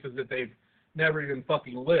to places that they've never even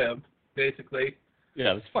fucking lived, basically.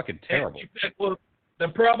 Yeah, that's fucking terrible. Said, well, the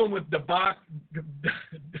problem with the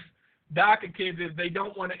DACA kids is they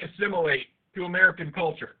don't want to assimilate to American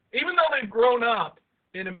culture. Even though they've grown up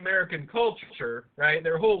in American culture, right,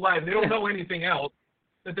 their whole life, they don't know anything else,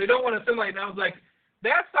 that they don't want to assimilate. And I was like,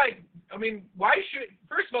 that's like, I mean, why should,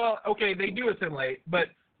 first of all, okay, they do assimilate, but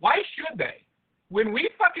why should they? When we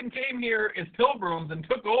fucking came here as pilgrims and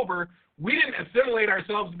took over, we didn't assimilate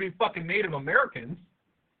ourselves to be fucking Native Americans.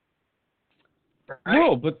 Right?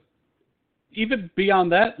 No, but even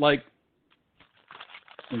beyond that, like,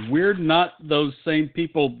 we're not those same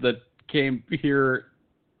people that came here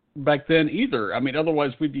back then either. I mean,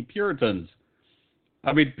 otherwise we'd be Puritans.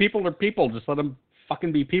 I mean, people are people. Just let them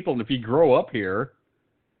fucking be people. And if you grow up here,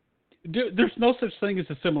 there's no such thing as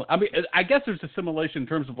assimilation. I mean, I guess there's assimilation in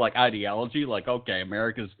terms of, like, ideology. Like, okay,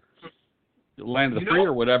 America's the land of the free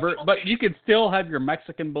or whatever. But you can still have your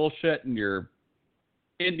Mexican bullshit and your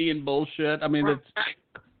Indian bullshit. I mean, it's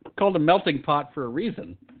called a melting pot for a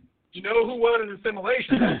reason. You know who wanted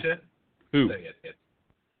assimilation, don't you? Who? Say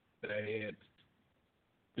it.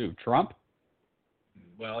 Who, Trump?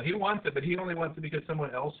 Well, he wants it, but he only wants it because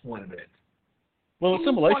someone else wanted it. Well,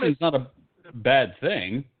 assimilation is not a bad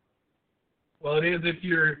thing. Well, it is if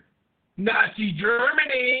you're Nazi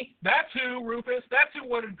Germany. That's who, Rufus. That's who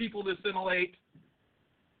wanted people to assimilate.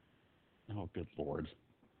 Oh, good Lord.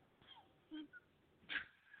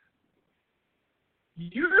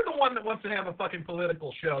 You're the one that wants to have a fucking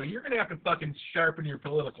political show. You're going to have to fucking sharpen your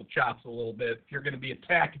political chops a little bit if you're going to be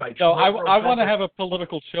attacked by... No, I want to have a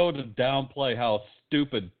political show to downplay how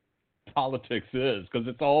stupid politics is, because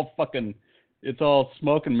it's all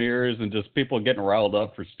smoke and mirrors and just people getting riled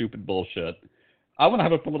up for stupid bullshit. I want to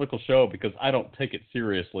have a political show because I don't take it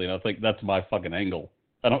seriously, and I think that's my fucking angle.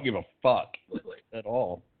 I don't give a fuck at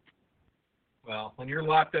all. Well, when you're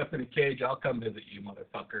locked up in a cage, I'll come visit you,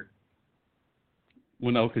 motherfucker.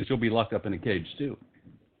 Well, no, because you'll be locked up in a cage, too.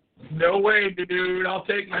 No way, dude. I'll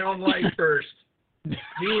take my own life first. Me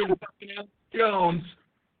and fucking Alex Jones.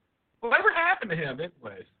 Whatever happened to him,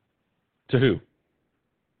 anyways? To who?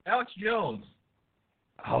 Alex Jones.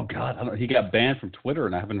 Oh, God. I don't, he got banned from Twitter,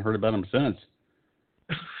 and I haven't heard about him since.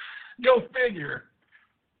 Go figure.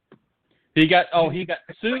 He got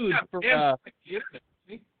sued for...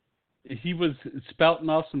 he was spouting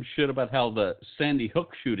off some shit about how the Sandy Hook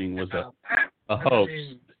shooting was a hoax,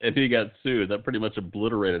 and he got sued. That pretty much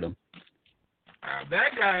obliterated him.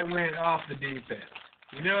 That guy went off the deep end.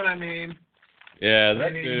 You know what I mean? Yeah,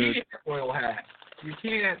 that dude. He had an oil hat. You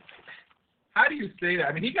can't. How do you say that?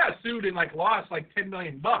 I mean, he got sued and lost $10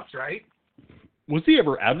 million, right? Was he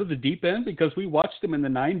ever out of the deep end? Because we watched him in the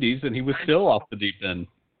 '90s, and he was still off the deep end.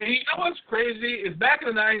 And you know what's crazy is back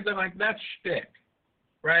in the '90s, I'm like, that's shtick.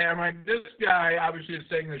 Right? I'm like, this guy obviously is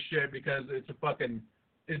saying this shit because it's a fucking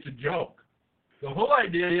it's a joke. The whole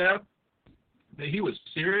idea that he was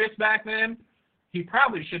serious back then, he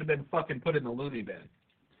probably should have been fucking put in the loony bin.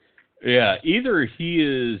 Yeah, either he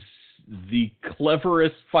is the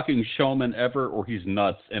cleverest fucking showman ever, or he's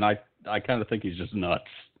nuts, and I kind of think he's just nuts.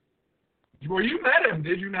 Well, you met him,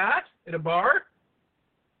 did you not? At a bar?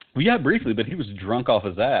 Well, yeah, briefly, but he was drunk off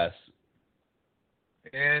his ass.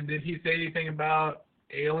 And did he say anything about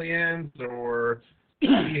aliens or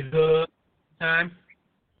the time?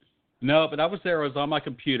 No, but I was there. I was on my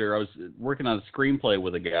computer. I was working on a screenplay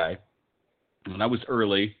with a guy, and I was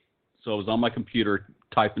early, so I was on my computer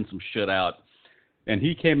typing some shit out. And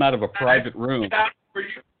he came out of a private room. Were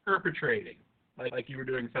you perpetrating? Like you were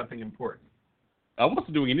doing something important? I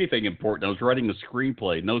wasn't doing anything important. I was writing a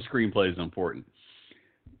screenplay. No screenplay is important.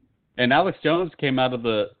 And Alex Jones came out of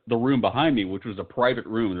the room behind me, which was a private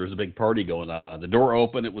room. There was a big party going on. The door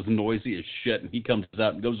opened. It was noisy as shit. And he comes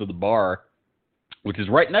out and goes to the bar, which is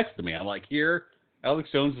right next to me. I'm like, here, Alex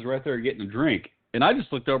Jones is right there getting a drink. And I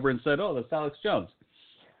just looked over and said, oh, that's Alex Jones.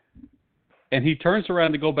 And he turns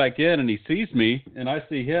around to go back in, and he sees me, and I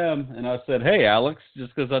see him, and I said, hey, Alex,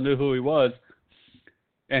 just because I knew who he was.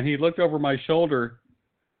 And he looked over my shoulder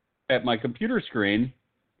at my computer screen,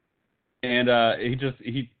 and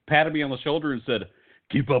he patted me on the shoulder and said,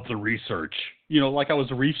 keep up the research. You know, like I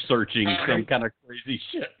was researching some kind of crazy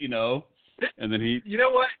shit, you know. And then he... You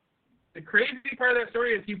know what? The crazy part of that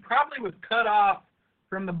story is he probably was cut off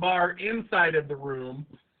from the bar inside of the room,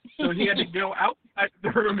 so he had to go outside the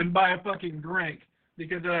room and buy a fucking drink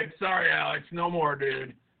because they're like, sorry, Alex, no more,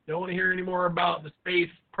 dude. Don't want to hear any more about the space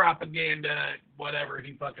propaganda, whatever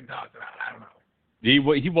he fucking talks about. I don't know. He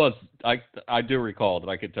was, I do recall that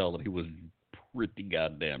I could tell that he was pretty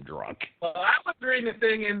goddamn drunk. Well, I was reading a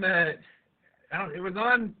thing it was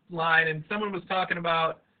online, and someone was talking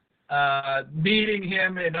about meeting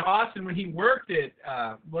him in Austin when he worked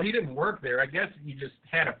at, well, he didn't work there. I guess he just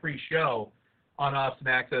had a free show on Austin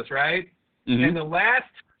Access, right? Mm-hmm. And the last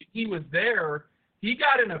he was there, he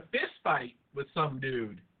got in a fist fight with some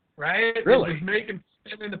dude, right? Really? He was making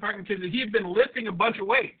him in the parking because he had been lifting a bunch of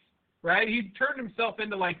weights, right? He turned himself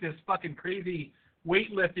into like this fucking crazy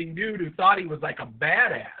weightlifting dude who thought he was like a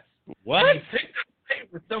badass. What? And he picked up a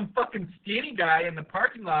fight with some fucking skinny guy in the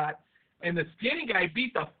parking lot, and the skinny guy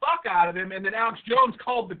beat the fuck out of him, and then Alex Jones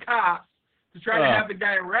called the cops to try to have the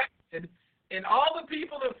guy arrested. And all the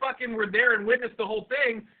people that fucking were there and witnessed the whole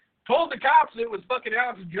thing told the cops it was fucking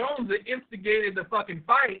Alex Jones that instigated the fucking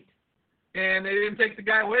fight. And they didn't take the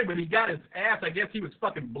guy away, but he got his ass. I guess he was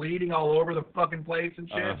fucking bleeding all over the fucking place and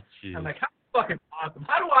shit. I'm like, how fucking awesome.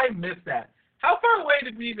 How do I miss that? How far away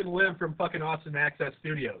did we even live from fucking Austin Access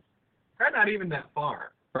Studios? Probably not even that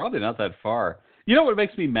far. Probably not that far. You know what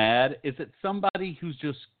makes me mad is that somebody who's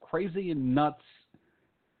just crazy and nuts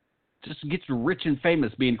just gets rich and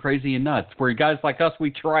famous being crazy and nuts, where guys like us, we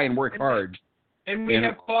try and work hard. And we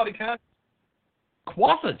have quality content.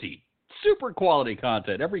 Quality. Super quality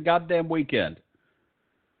content every goddamn weekend.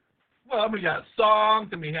 Well, we got songs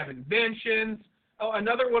and we have inventions. Oh,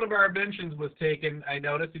 another one of our inventions was taken, I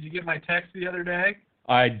noticed. Did you get my text the other day?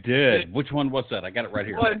 I did. Which one was that? I got it right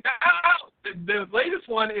here. Well, now, the latest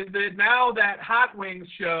one is that now that Hot Wings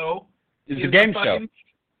show is a game show.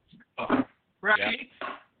 Right?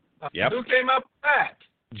 Yep. Who came up with that?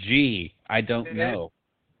 Gee, I don't know.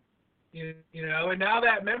 You know, and now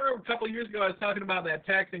that, remember a couple of years ago I was talking about that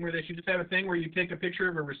tax thing where they should just have a thing where you take a picture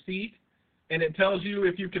of a receipt and it tells you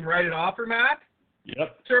if you can write it off or not?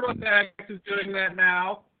 Yep. TurboTax is doing that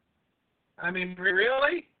now. I mean,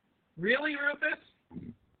 really? Really, Rufus? As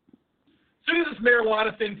soon as this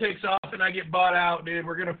marijuana thing takes off and I get bought out, dude,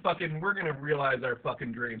 we're gonna realize our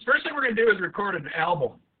fucking dreams. First thing we're gonna do is record an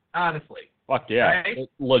album, honestly. Fuck yeah. Right?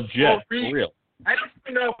 Legit, for real. I don't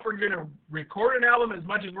even know if we're going to record an album as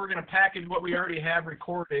much as we're going to package what we already have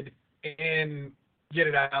recorded and get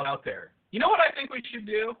it out there. You know what I think we should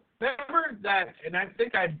do? Remember that, and I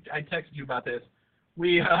think I texted you about this.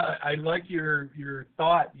 I like your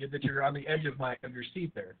thought that you're on the edge of your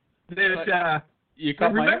seat there.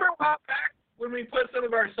 Remember a while back when we put some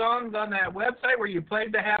of our songs on that website where you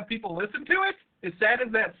played to have people listen to it? As sad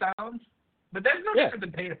as that sounds. But that's no different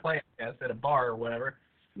than pay to play, I guess, at a bar or whatever.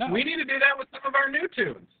 No. We need to do that with some of our new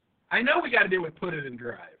tunes. I know we got to do it with Put It in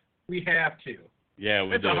Drive. We have to. Yeah, we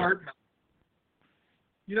do. It's a hard.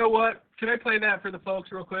 You know what? Can I play that for the folks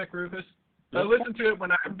real quick, Rufus? I listened to it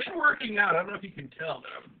when I've been working out. I don't know if you can tell, but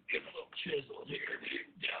I'm getting a little chiseled here,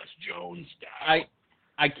 Alex Jones style.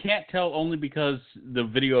 I can't tell only because the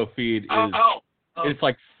video feed is it's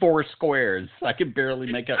like 4 squares. I can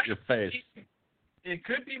barely make out your face. It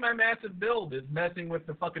could be my massive build is messing with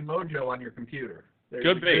the fucking mojo on your computer. There's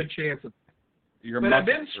could a be. Good chance of Your But I've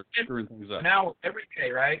been muscles are screwing things up. now every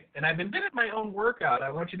day, right? And I've invented my own workout. I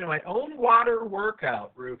want you to know my own water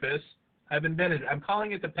workout, Rufus. I've invented it. I'm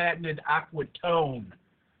calling it the patented Aquatone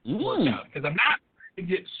workout because I'm not trying to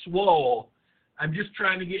get swole. I'm just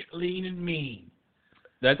trying to get lean and mean.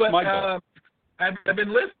 That's my goal. I've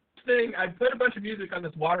been listening. I put a bunch of music on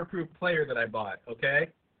this waterproof player that I bought, okay?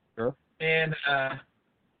 Sure. And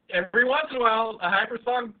every once in a while, a hyper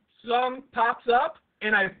song pops up,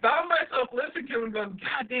 and I found myself listening to it and going,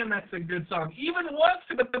 God damn, that's a good song. Even once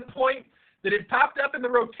to the point that it popped up in the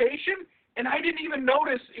rotation, and I didn't even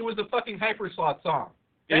notice it was a fucking Hypersloth song.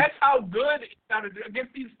 That's how good it sounded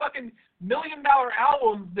against these fucking $1 million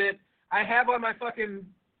albums that I have on my fucking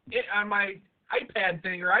on my iPad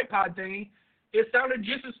thing or iPod thingy. It sounded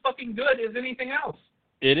just as fucking good as anything else.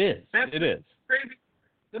 It is. That's it is. Crazy.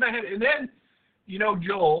 Then you know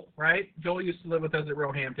Joel, right? Joel used to live with us at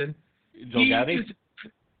Roehampton. Joel Gaddy?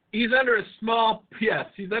 He's under a small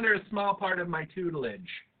part of my tutelage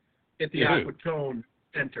at the Aquatone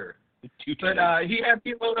Center. But he had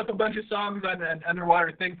me load up a bunch of songs on an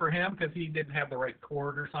underwater thing for him because he didn't have the right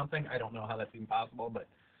chord or something. I don't know how that's even possible, but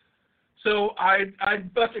so I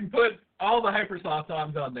fucking put all the Hypersloth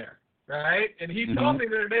songs on there, right? And he told me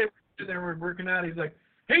the other day they were working out. He's like,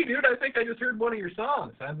 "Hey, dude, I think I just heard one of your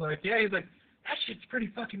songs." I was like, "Yeah." He's like, "That shit's pretty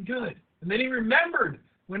fucking good." And then he remembered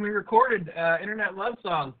when we recorded Internet Love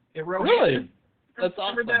Song at Roehampton. Really? That's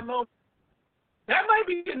awesome. That moment. That might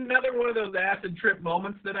be another one of those acid trip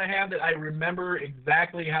moments that I have that I remember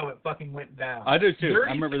exactly how it fucking went down. I do too.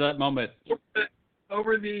 I remember that moment.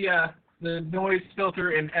 Over the noise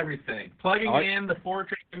filter and everything. Plugging in the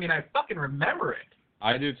 4-track. I mean, I fucking remember it.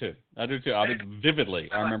 I do too. I mean, vividly.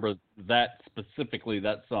 I remember that specifically,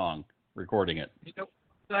 that song, recording it. You know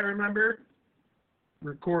what I remember?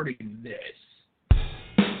 Recording this.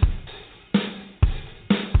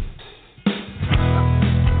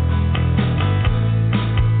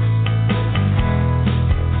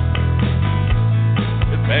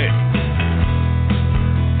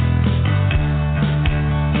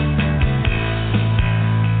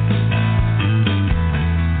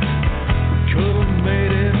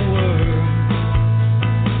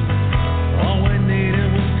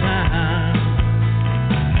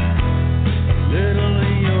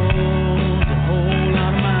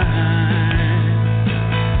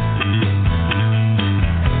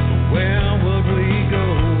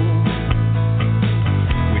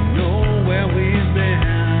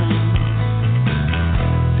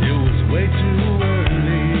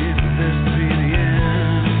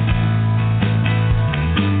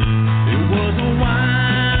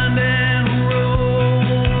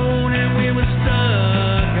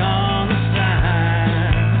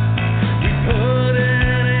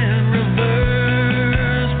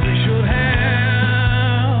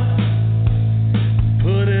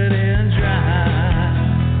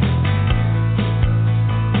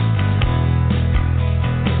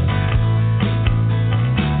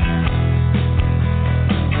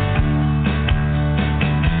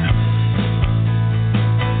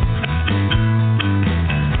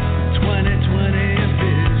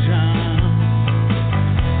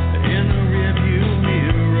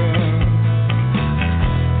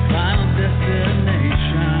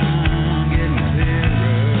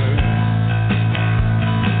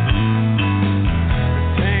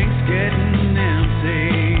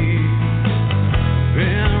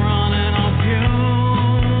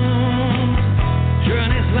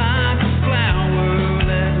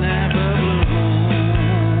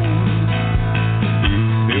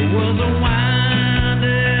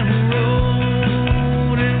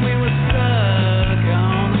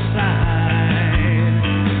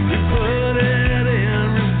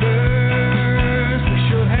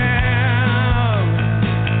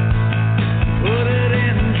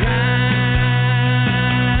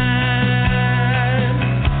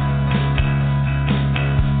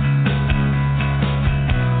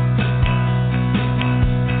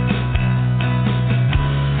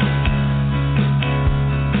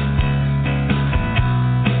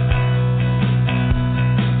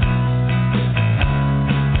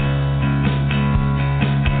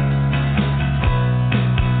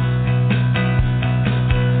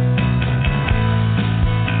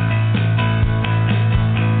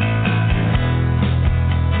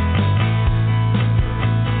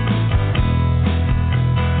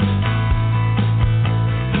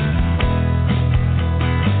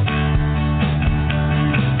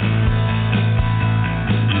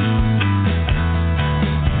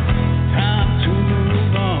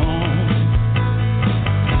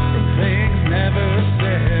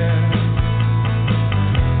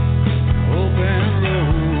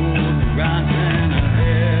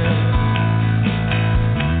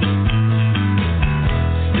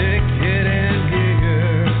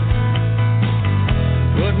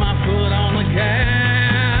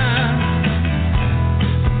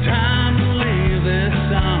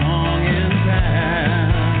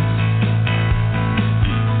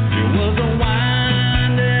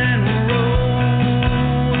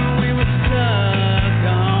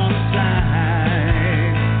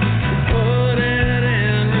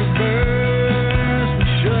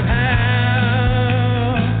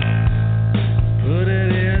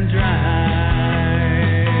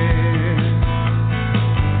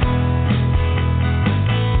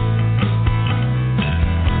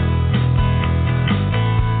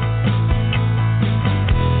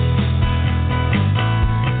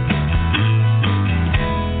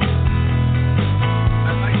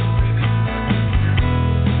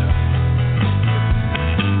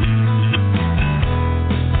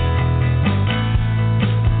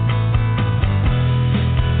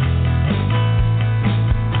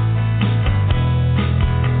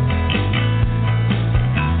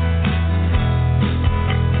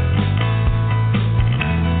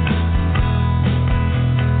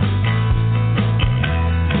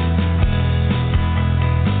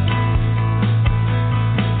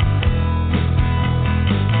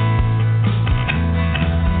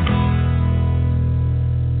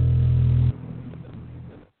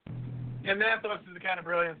 pathos is the kind of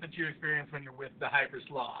brilliance that you experience when you're with the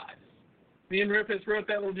hypersloth. Me and Rufus wrote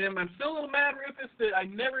that little gem. I'm still a little mad, Rufus, that I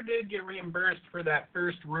never did get reimbursed for that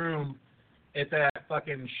first room at that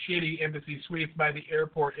fucking shitty Embassy Suites by the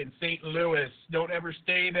airport in St. Louis. Don't ever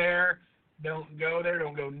stay there. Don't go there.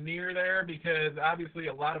 Don't go near there, because obviously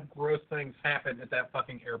a lot of gross things happen at that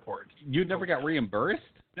fucking airport. You never got reimbursed?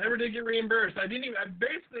 Never did get reimbursed. I didn't even.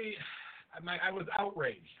 I was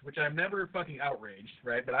outraged, which I'm never fucking outraged,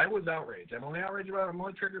 right? But I was outraged. I'm only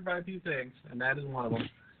triggered by a few things, and that is one of them.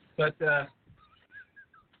 But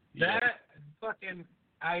that fucking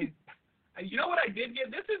you know what I did get?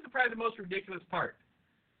 This is probably the most ridiculous part.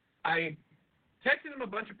 I texted him a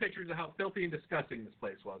bunch of pictures of how filthy and disgusting this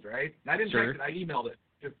place was, right? I didn't text it. I emailed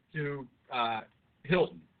it to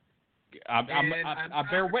Hilton. I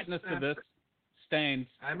bear witness to this. Stains.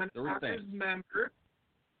 I'm an Owners member.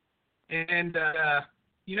 And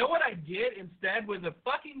you know what I did instead was a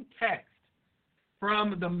fucking text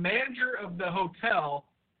from the manager of the hotel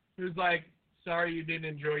who's like, sorry you didn't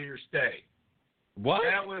enjoy your stay. What?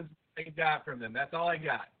 That was what I got from them. That's all I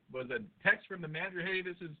got was a text from the manager. Hey,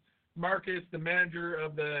 this is Marcus, the manager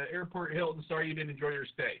of the airport Hilton. Sorry you didn't enjoy your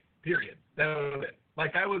stay. Period. That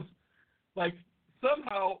was it.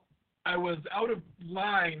 Somehow I was out of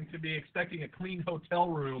line to be expecting a clean hotel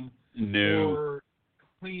room. No. Or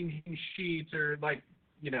clean sheets or,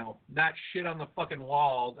 not shit on the fucking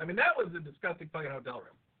walls. I mean, that was a disgusting fucking hotel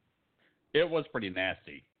room. It was pretty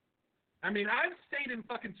nasty. I mean, I've stayed in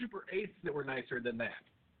fucking Super 8s that were nicer than that.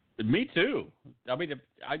 Me too. I mean,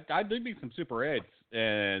 I did be some Super 8s,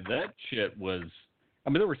 and that shit was...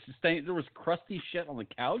 I mean, there was crusty shit on the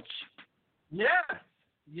couch.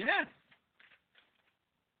 Yes.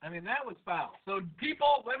 I mean, that was foul. So,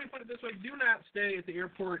 people, let me put it this way. Do not stay at the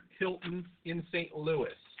airport Hilton in St. Louis.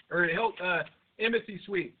 Or Embassy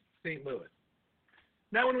Suites, St. Louis.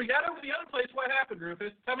 Now, when we got over the other place, what happened,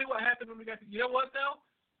 Rufus? Tell me what happened when we got to... You know what, though?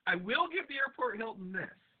 I will give the airport Hilton this.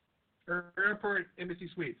 Or airport Embassy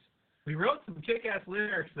Suites. We wrote some kick-ass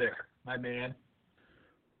lyrics there, my man.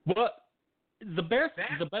 Well, the best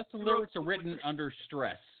lyrics are written under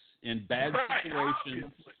stress, in bad situations.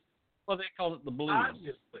 Obviously. Well, they call it the blues.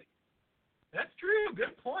 Obviously. That's true.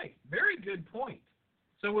 Good point. Very good point.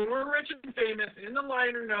 So when we're rich and famous, in the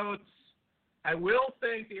liner notes, I will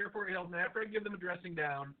thank the airport Hilton after I give them a dressing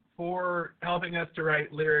down for helping us to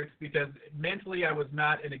write lyrics, because mentally I was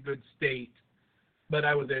not in a good state, but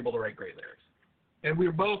I was able to write great lyrics. And we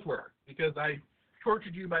both were, because I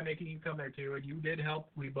tortured you by making you come there too, and you did help.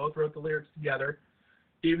 We both wrote the lyrics together.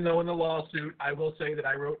 Even though in the lawsuit, I will say that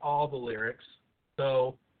I wrote all the lyrics.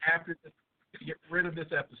 So after this, to get rid of this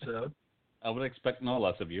episode. I would expect no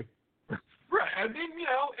less of you. Right. I mean,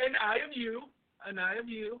 an eye of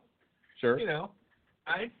you. Sure.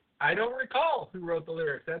 I don't recall who wrote the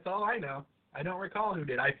lyrics. That's all I know. I don't recall who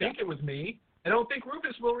did. I think it was me. I don't think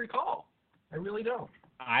Rufus will recall. I really don't.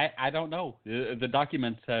 I don't know. The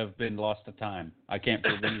documents have been lost to time. I can't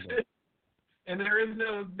prove anything. And there is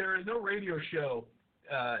no radio show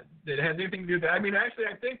that has anything to do with that. I mean, actually,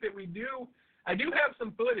 I think that I do have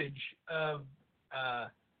some footage of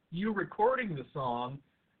you recording the song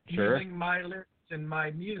using my lyrics and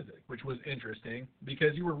my music, which was interesting,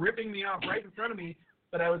 because you were ripping me off right in front of me,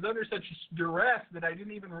 but I was under such duress that I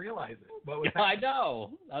didn't even realize it. What was I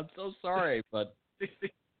know. I'm so sorry, but...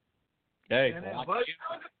 Hey,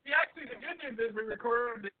 actually, the good news is we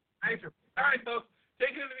recorded it nicer. All right, folks,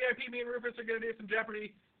 take it to the VIP. Me and Rufus are going to do some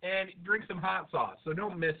Jeopardy and drink some hot sauce, so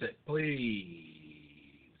don't miss it,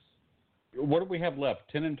 please. What do we have left?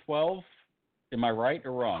 10 and 12? Am I right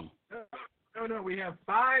or wrong? No, we have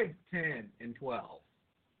 5, 10, and 12.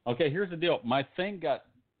 Okay, here's the deal. My thing got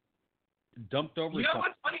dumped over. You know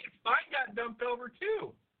what's funny? Mine got dumped over,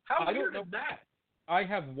 too. How weird is that? I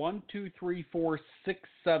have 1, 2, 3, 4, 6,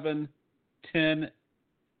 7, 10,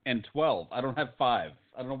 and 12. I don't have 5.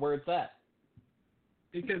 I don't know where it's at.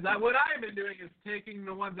 Because what I've been doing is taking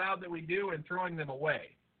the ones out that we do and throwing them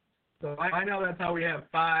away. So I know that's how we have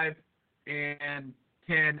 5 and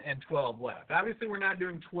 10 and 12 left. Obviously, we're not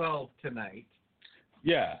doing 12 tonight.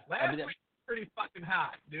 Yeah. Last week was pretty fucking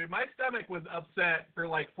hot, dude. My stomach was upset for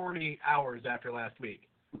like 40 hours after last week.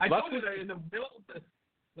 I told you that in the middle of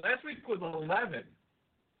last week was 11.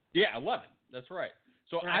 Yeah, 11. That's right.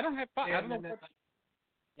 So right. I don't have 5. I don't know.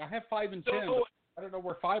 I have 5 and 10. But I don't know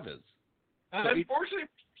where 5 is. Unfortunately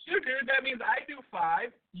for you, dude, that means I do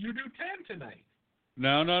 5, you do 10 tonight.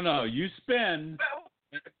 No. You spin,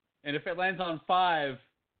 and if it lands on 5,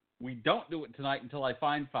 we don't do it tonight until I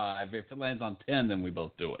find 5. If it lands on 10, then we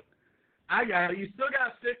both do it. I got it. You still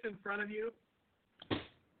got 6 in front of you?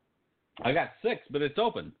 I got 6, but it's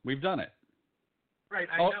open. We've done it. Right,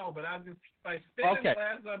 I know, but I was going to say, if I spin and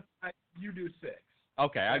lands on 5, you do 6.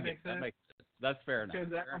 Okay, that makes sense? That's fair enough.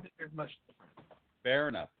 Because I don't think there's much difference. Fair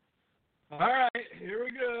enough. All right, here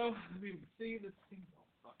we go. Let me see. This thing's all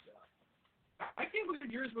fucked up. I can't believe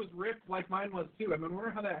yours was ripped like mine was, too. I mean, I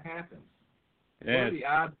wonder how that happened. Yeah. What are the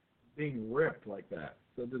odds of being ripped like that?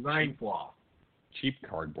 It's a design flaw. Cheap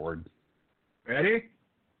cardboard. Ready?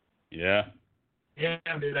 Yeah. Yeah,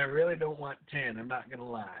 dude, I really don't want 10. I'm not going to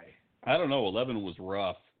lie. I don't know. 11 was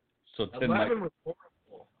rough. So 10 11 was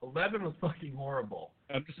horrible. 11 was fucking horrible.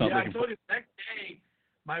 I'm just I told you the next day,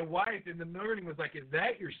 my wife in the morning was like, "Is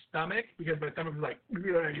that your stomach?" Because my stomach was like,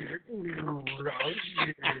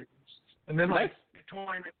 and then like 20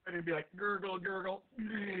 minutes later, it'd be like, gurgle, gurgle.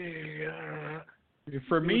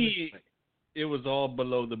 For me, it was all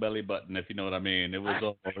below the belly button, if you know what I mean. It was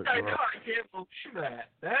all. I know. I can't believe that.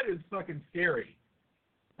 That is fucking scary.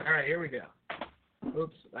 All right, here we go.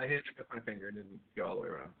 Oops, I hit it with my finger. It didn't go all the way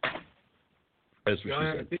around. That's what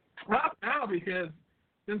she said. It's tough now because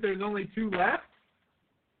since there's only 2 left,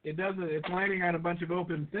 it's landing on a bunch of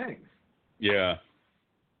open things. Yeah.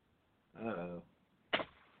 Uh-oh.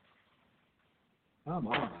 Come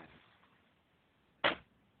on.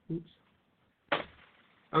 Oops.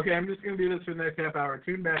 Okay, I'm just going to do this for the next half hour.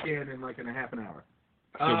 Tune back in like in a half an hour.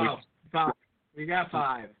 So 5. We got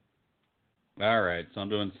 5. All right, so I'm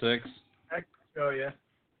doing 6. I can show you.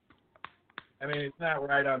 I mean, it's not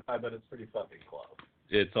right on 5, but it's pretty fucking close.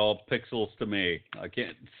 It's all pixels to me. I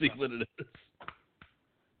can't see what it is.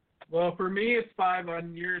 Well, for me, it's 5.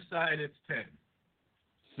 On your side, it's 10.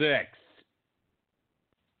 6.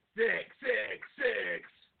 6, 6, 6.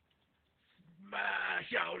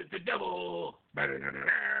 Shout at the devil.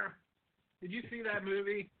 Did you see that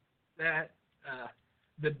movie? That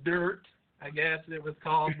The Dirt, I guess it was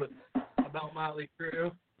called, but about Motley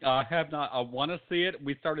Crue. I have not. I want to see it.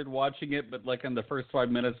 We started watching it, but like in the first 5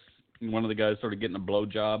 minutes, one of the guys started getting a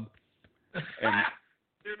blowjob. And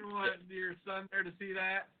didn't want your son there to see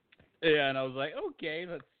that. Yeah, and I was like, okay,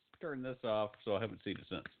 let's turn this off. So I haven't seen it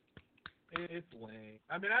since. It's lame.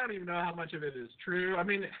 I mean, I don't even know how much of it is true. I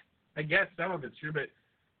mean, I guess some of it's true, but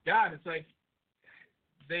God, it's like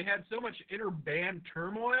they had so much inter-band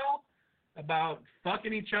turmoil about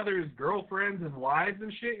fucking each other's girlfriends and wives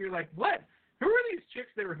and shit. You're like, what? Who are these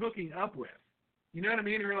chicks they were hooking up with? You know what I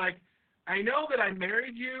mean? You're like, I know that I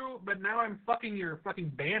married you, but now I'm fucking your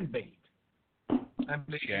fucking bandmate. I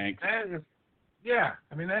mean, that is, yeah,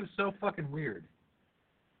 I mean, that is so fucking weird.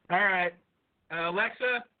 All right.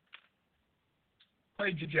 Alexa,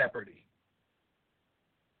 play Jeopardy.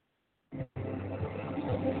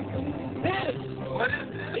 What is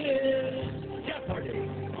this? It's Jeopardy.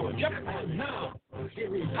 Oh, Jeopardy now.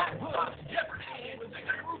 Here is Jeopardy with Zig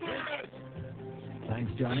Zag and Rufus.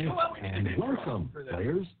 Thanks, Johnny, and welcome,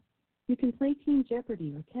 players. You can play Team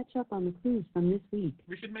Jeopardy or catch up on the clues from this week.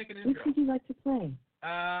 We should make an intro. Which would you like to play?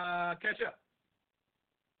 Catch up.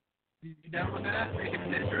 You down with that? Make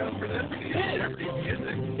an intro for this? Jeopardy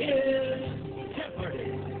music. It's Jeopardy.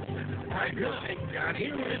 Hi, Johnny.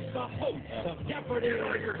 Here is the host of Jeopardy. Here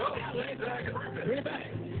are your hosts, Zig Zag and Rufus. We're back.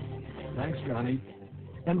 Thanks, Johnny,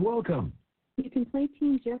 and welcome. You can play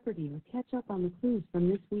Team Jeopardy or catch up on the clues from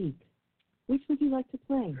this week. Which would you like to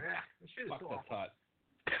play? Yeah, this shit is so That's awful. hot.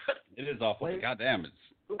 It is awful. God damn it.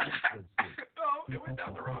 Oh, it went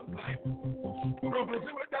down the wrong pipe. Rufus,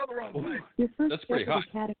 it went down the wrong pipe. Your first That's pretty Jeopardy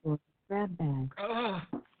hot. category is grab bag.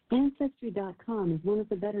 Ancestry.com is one of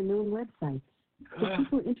the better-known websites for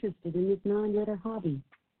people interested in this 9-letter hobby.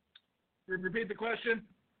 Repeat the question.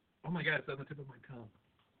 Oh, my God, it's on the tip of my tongue.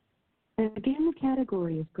 Again, the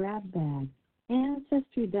category is grab bag.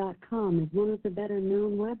 Ancestry.com is one of the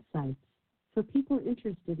better-known websites for people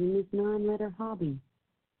interested in this 9-letter hobby.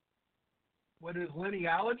 What is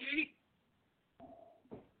linealogy?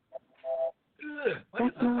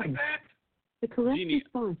 That's not like it. that? The correct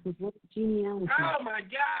response was what is genealogy. Oh, my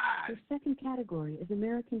God. Your second category is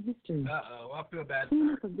American history. Uh-oh, I feel bad.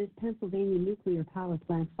 Cleanup of this Pennsylvania nuclear power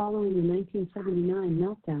plant following the 1979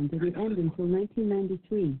 meltdown didn't end until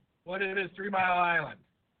 1993. What is 3 Mile Island?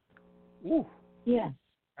 Ooh. Yes,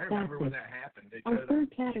 I remember that's when it. that happened. Our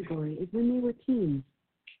third category is when they were teens.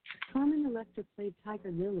 Carmen Electra played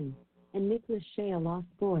Tiger Lily, and Nicholas Shea a lost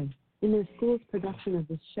boy in their school's production of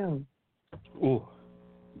this show. Ooh.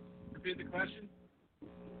 Repeat the question.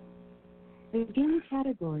 Again, the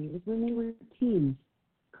category is when they were teens.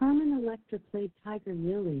 Carmen Electra played Tiger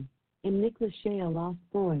Lily, and Nicholas Shea a lost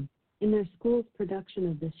boy in their school's production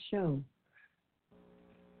of this show.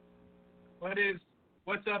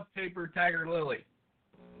 What's up, Paper Tiger Lily?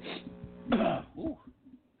 Ooh.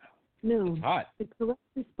 No, It's hot. the correct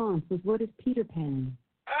response was what is Peter Pan?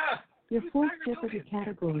 Your fourth Jeopardy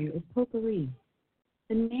category is potpourri.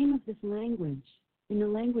 The name of this language, in the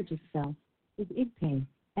language itself, is Igpe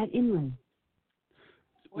at Inlay.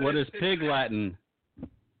 What is pig Latin?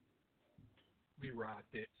 We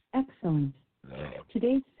rocked it. Excellent.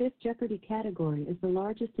 Today's fifth Jeopardy category is the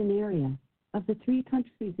largest in area. Of the three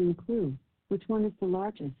countries in Clue, which one is the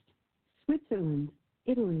largest? Switzerland,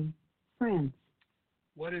 Italy, France.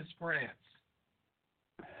 What is France?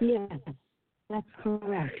 Yes, that's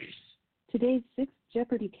correct. Today's sixth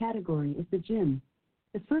Jeopardy category is the gym.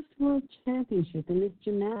 The first world championship in this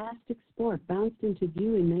gymnastic sport bounced into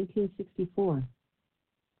view in 1964.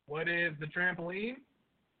 What is the trampoline?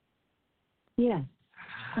 Yes,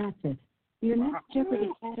 that's it. Your next Jeopardy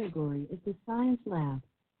category is the science lab.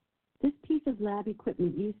 This piece of lab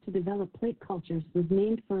equipment used to develop plate cultures was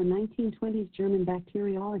named for a 1920s German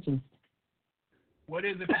bacteriologist. What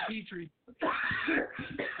is a petri?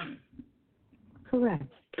 Correct.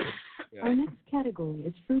 Yeah. Our next category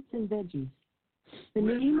is fruits and veggies. The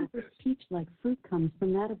name of this peach-like fruit comes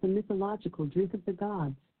from that of the mythological drink of the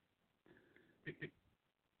gods.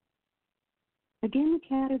 Again, the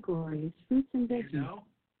category is fruits and veggies. You know?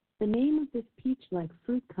 The name of this peach-like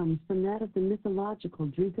fruit comes from that of the mythological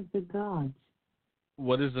drink of the gods.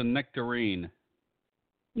 What is a nectarine?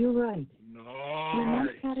 You're right. No. Your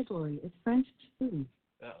next category is French food.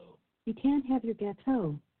 Uh-oh. You can't have your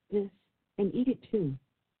gâteau, this, and eat it too.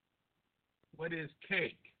 What is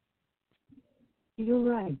cake? You're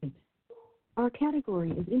right. Our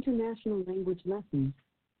category is international language lessons.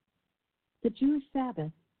 The Jewish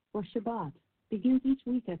Sabbath, or Shabbat, begins each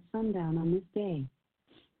week at sundown on this day.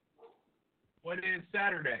 What is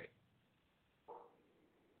Saturday?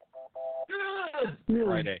 No,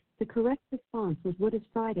 Friday. the correct response was what is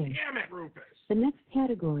Friday. Damn it, Rufus. The next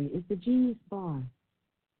category is the genius bar.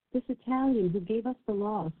 This Italian who gave us the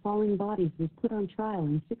law of falling bodies was put on trial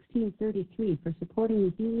in 1633 for supporting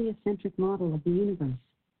the heliocentric model of the universe.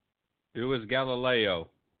 It was Galileo.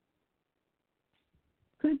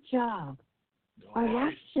 Good job. Our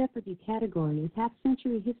last Jeopardy category is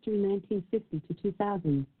half-century history 1950 to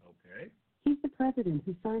 2000. Okay. He's the president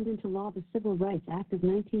who signed into law the Civil Rights Act of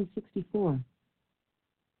 1964.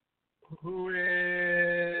 Who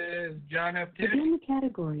is John F. Kennedy? Again, the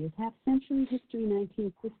category is half-century history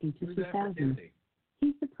 1950 to Who's that for 2000. Kennedy?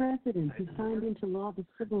 He's the president who signed into law the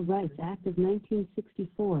Civil Rights Act of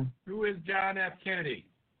 1964. Who is John F. Kennedy?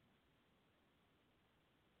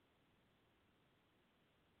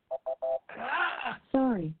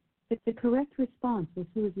 Sorry, but the correct response was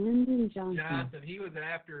who is Lyndon Johnson. Johnson. He was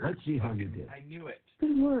after. Let's see how you did. I knew it.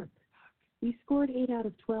 Good work. You scored 8 out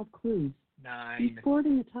of 12 clues. 9. You scored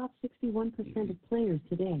in the top 61% of players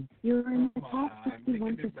today. You're in the Come top on, we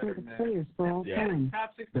can do 61% better of than that. players for all Yeah. time.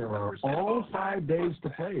 Top 61%. There are all 5 days to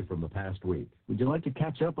play from the past week. Would you like to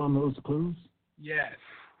catch up on those clues? Yes.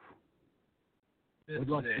 This Good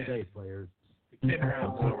luck is it. today, players. The kid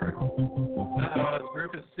round's over. The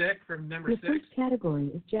group is sick from number Your 6. first category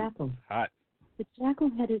is jackal. Hot. The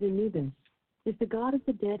jackal-headed Anubis is the god of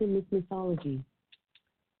the dead in this mythology.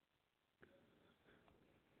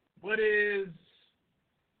 What is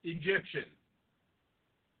Egyptian?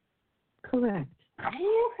 Correct. Your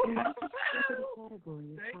next Woo-hoo! category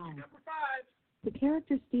is Thank you, Hyde. number 5. The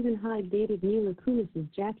character Stephen Hyde dated Mila Kunis's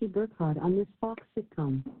Jackie Burkhardt on this Fox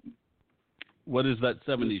sitcom. What is that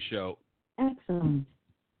 70s show? Excellent.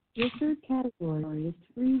 Your third category is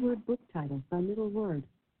 3-word book titles by middle word.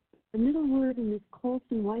 The middle word in this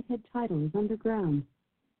Colson Whitehead title is underground.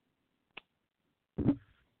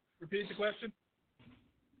 Repeat the question.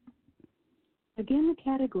 Again, the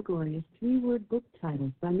category is 3-word book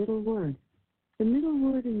titles by middle word. The middle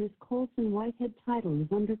word in this Colson Whitehead title is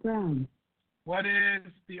underground. What is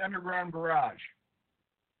the underground garage?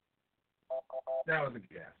 That was a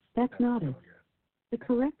guess. That's not was it. a guess. The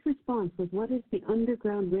correct response was what is the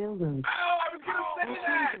Underground Railroad? Oh, I was going to say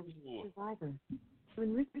that. Survivor.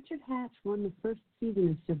 When Richard Hatch won the first season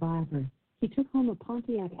of Survivor, he took home a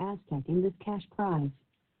Pontiac Aztek and this cash prize.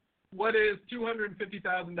 What is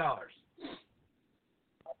 $250,000?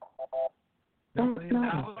 That's $1 million?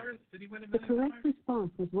 not Did he win $1 The million? correct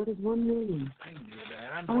response was what is 1 million. I knew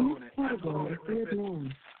that. I'm Our blowing next it. I'm category blowing is it, Beard Rufus.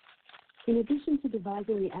 Man. In addition to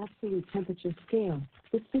devising the absolute temperature scale,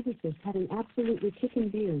 this physicist had an absolutely kicking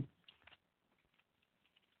beard.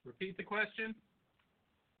 Repeat the question.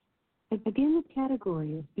 Again, the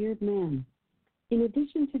category is Beard Man. In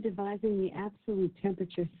addition to devising the absolute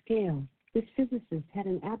temperature scale, this physicist had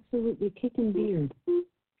an absolutely kicking beard.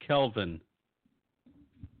 Kelvin.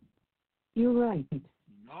 You're right.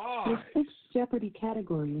 Your Nice. sixth Jeopardy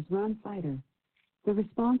category is Ron Fighter. The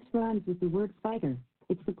response rhymes with the word fighter.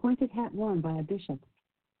 It's the pointed hat worn by a bishop.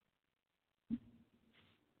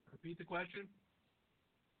 Repeat the question.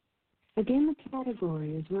 Again, the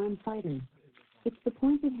category is rhyme fighter. It's the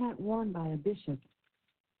pointed hat worn by a bishop.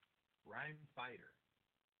 Rhyme fighter.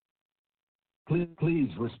 Please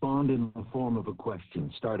respond in the form of a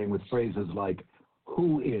question, starting with phrases like,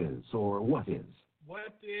 who is or what is?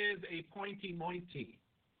 What is a pointy mointy?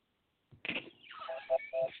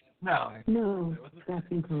 No. No, that's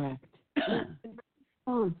incorrect. The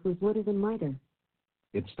response was, what is a miter?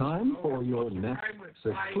 It's time for your next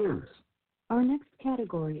 6 clues. Our next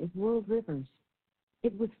category is world rivers.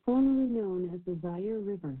 It was formerly known as the Zaire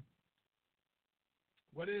River.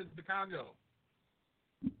 What is the Congo?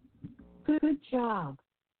 Good job.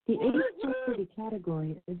 The 8th Jeopardy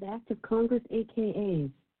category is Act of Congress,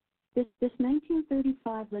 AKAs. This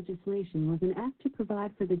 1935 legislation was an act to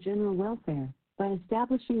provide for the general welfare by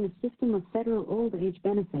establishing a system of federal old age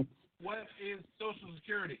benefits. What is Social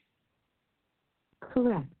Security?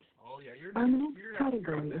 Correct. Oh, yeah, Our next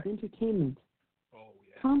category is entertainment. Oh,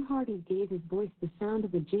 yeah. Tom Hardy gave his voice the sound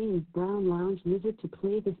of a James Brown lounge lizard to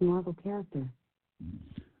play this Marvel character.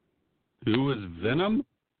 Who was Venom?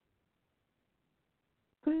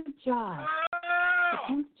 Good job.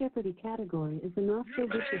 The 10th Jeopardy category is the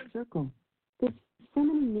not-so-vicious circle. This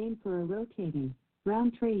feminine name for a rotating,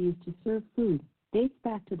 round tray used to serve food dates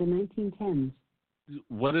back to the 1910s.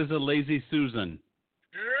 What is a lazy Susan?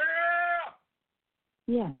 Yeah!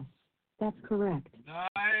 Yes, that's correct.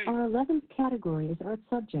 Nice. Our 11th category is art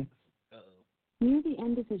subjects. Uh-oh. Near the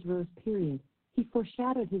end of his rose period, he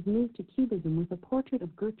foreshadowed his move to Cubism with a portrait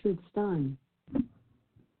of Gertrude Stein.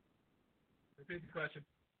 Repeat the question.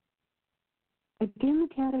 Again,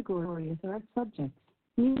 the category is art subjects.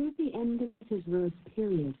 Near the end of his rose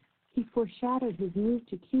period, he foreshadowed his move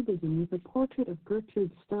to Cubism with a portrait of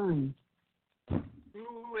Gertrude Stein.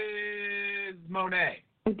 Who is Monet?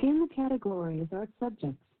 Again, the category is art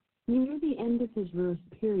subjects. Near the end of his rose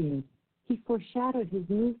period, he foreshadowed his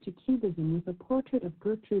move to Cubism with a portrait of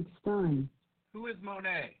Gertrude Stein. Who is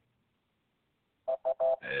Monet?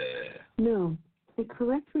 No. The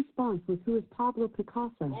correct response was, who is Pablo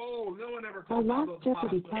Picasso? Oh, no one ever Our called last Pablo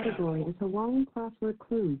Jeopardy Picasso. category is Hawaiian crossword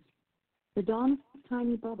clues. The dawn of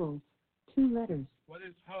tiny bubbles. 2 letters. What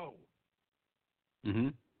is Ho? Mm-hmm.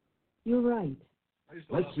 You're right. I used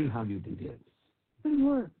to Let's love see it. how you did it. Good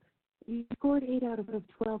work. You scored 8 out of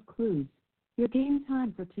 12 clues. Your game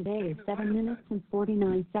time for today is 7 minutes and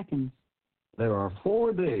 49 seconds. There are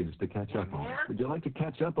 4 days to catch One up on. more? Would you like to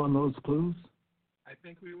catch up on those clues? I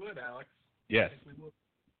think we would, Alex. Yes. I think we would.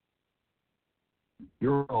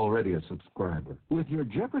 You're already a subscriber. With your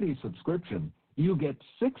Jeopardy subscription, you get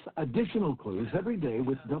 6 additional clues every day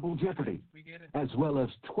with Double Jeopardy, We get it. as well as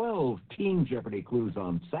 12 Team Jeopardy clues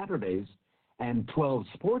on Saturdays and 12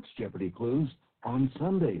 Sports Jeopardy clues on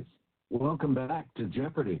Sundays. Welcome back to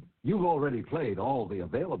Jeopardy. You've already played all the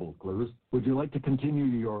available clues. Would you like to continue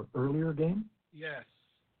your earlier game? Yes.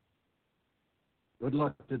 Good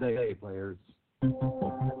luck today, players.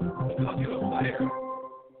 I'll do a player.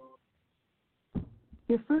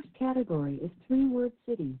 Your first category is 3-word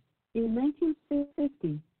cities. In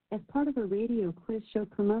 1950, as part of a radio quiz show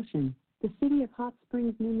promotion, the city of Hot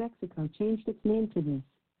Springs, New Mexico changed its name to this.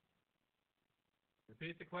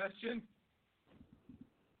 Repeat the question.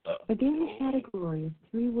 Again, the category is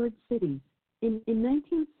 3-word cities. In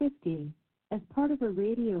 1950, as part of a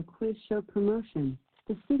radio quiz show promotion,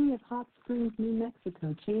 the city of Hot Springs, New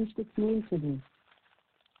Mexico changed its name to this.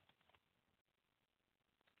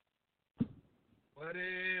 What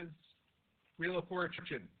is Wheel of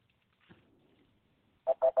Fortune?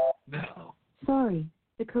 No. Sorry,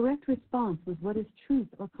 the correct response was, what is truth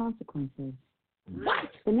or consequences? What?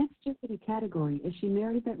 The next Jeopardy category is, she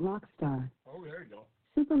married that rock star. Oh, there you go.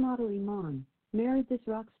 Supermodel Iman married this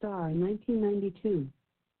rock star in 1992.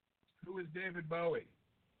 Who is David Bowie?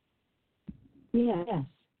 Yes,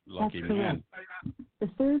 Lucky that's correct. man. The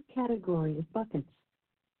third category is buckets.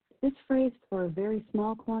 This phrase for a very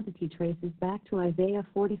small quantity traces back to Isaiah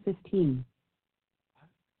 40:15.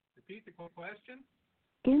 Repeat the question.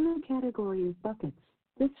 In the category is buckets.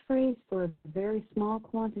 This phrase for a very small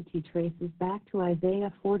quantity traces back to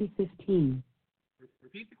Isaiah 40:15.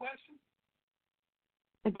 Repeat the question.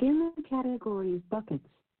 Again, the category is buckets.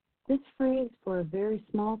 This phrase for a very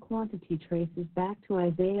small quantity traces back to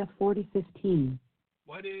Isaiah 40:15.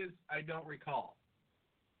 What is I don't recall?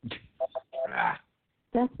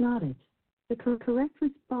 That's not it. The correct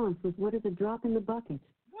response was, what is a drop in the bucket?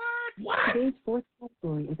 What? Today's fourth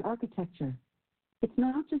category is architecture. It's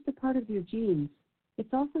not just a part of your genes.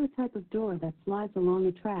 It's also a type of door that slides along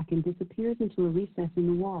a track and disappears into a recess in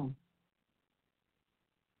the wall.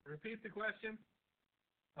 Repeat the question.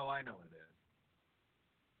 Oh, I know what it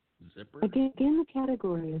is. Zipper? Again, the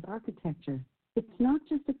category is architecture. It's not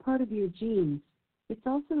just a part of your genes. It's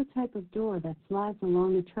also a type of door that slides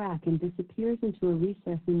along a track and disappears into a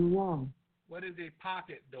recess in the wall. What is a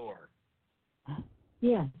pocket door?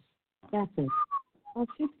 Yes, that's it. Our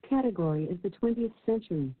fifth category is the 20th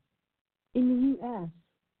century. In the U.S.,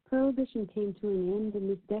 Prohibition came to an end in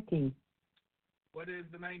this decade. What is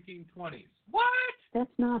the 1920s? What?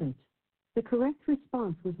 That's not it. The correct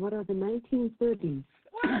response was what are the 1930s.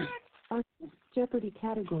 What? Our sixth Jeopardy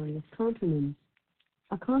category is contronyms.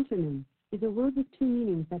 A contronym is a word with two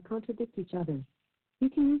meanings that contradict each other. You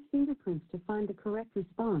can use fingerprints to find the correct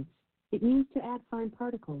response. It means to add fine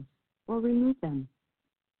particles or remove them.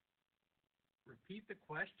 Repeat the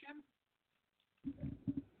question?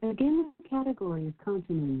 Again, the category is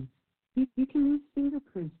contronyms. You can use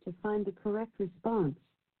fingerprints to find the correct response.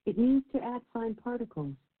 It means to add fine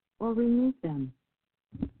particles or remove them.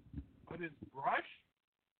 What is brush?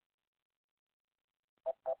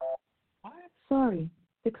 What? Sorry,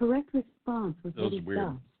 the correct response was That what was is weird.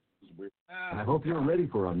 thus. I hope you're ready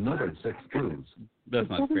for another 6 clues. That's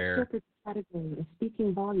The not seventh fair. Jeopardy category is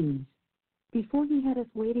speaking volumes. Before he had us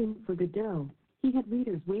waiting for Godot, he had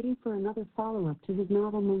readers waiting for another follow-up to his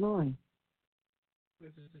novel Malloy.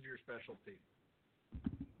 This is your specialty.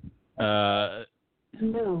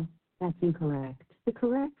 No, that's incorrect. The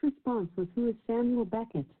correct response was who is Samuel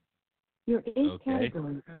Beckett. Your eighth Okay.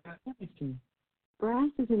 category is chemistry.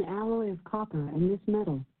 Brass is an alloy of copper and this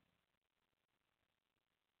metal.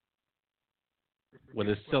 What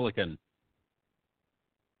is silicon?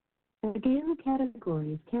 Again, the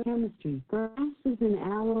category is chemistry. Brass is an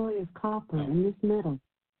alloy of copper and this metal.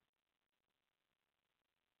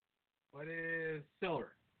 What is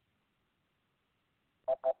silver?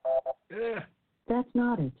 Ugh. That's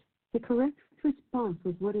not it. The correct response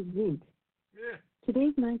was what is zinc. Ugh.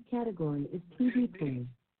 Today's ninth category is TV play.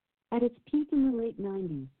 At its peak in the late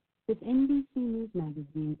 90s, this NBC News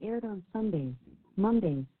magazine aired on Sundays,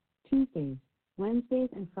 Mondays, Tuesdays, Wednesdays,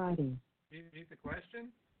 and Fridays. Repeat the question?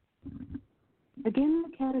 Again,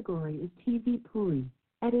 the category is TV Puri.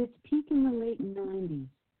 At its peak in the late 90s,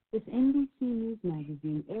 this NBC News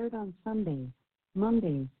magazine aired on Sundays,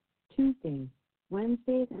 Mondays, Tuesdays,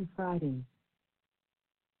 Wednesdays, and Fridays.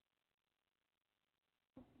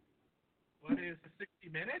 What is 60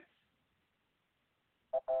 minutes?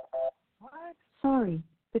 What? Sorry,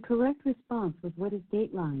 the correct response was what is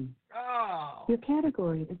Dateline. Oh. Your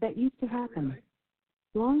category is that used to happen. Really?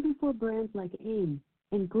 Long before brands like AIM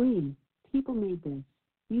and Green, people made this,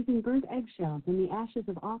 using burnt eggshells and the ashes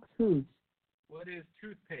of ox hooves. What is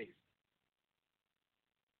toothpaste?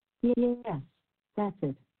 Yes, that's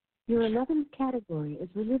it. Your 11th category is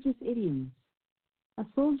religious idioms. A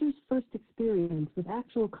soldier's first experience with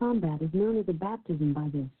actual combat is known as a baptism by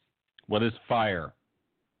this. What is fire?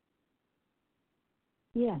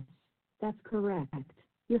 Yes, that's correct.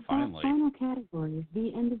 Your Finally. final category is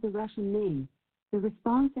the end of the Russian name. The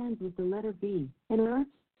response ends with the letter B. An arts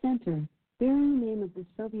center, bearing the name of the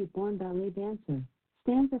Soviet-born ballet dancer,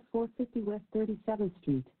 stands at 450 West 37th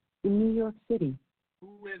Street in New York City.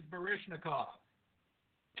 Who is Baryshnikov?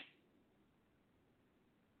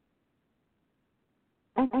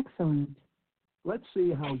 Excellent. Let's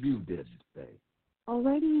see how you did today.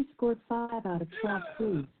 Already you scored 5 out of 12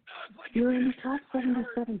 clues. You're in the top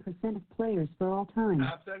 77% of players for all time.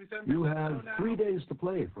 Top 77%. You have 3 days to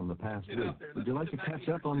play from the past Get week. up there. Would you Let's like to get to catch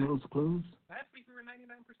up on 90%. those clues? Last week we were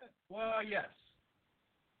 99%. Well, yes.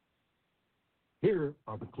 Here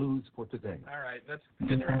are the clues for today. All right, let's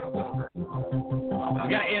get there. We got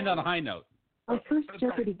to end on a high note. Our first That's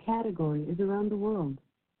Jeopardy category is around the world.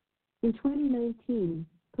 In 2019,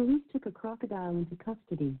 police took a crocodile into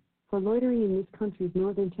custody for loitering in this country's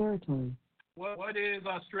northern territory. What is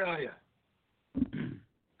Australia?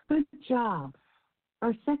 Good job.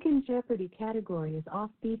 Our second Jeopardy category is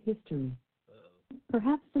offbeat history.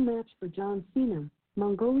 Perhaps a match for John Cena,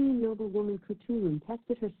 Mongolian noblewoman Kutulun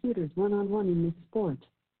tested her suitors one-on-one in this sport.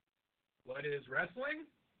 What is wrestling?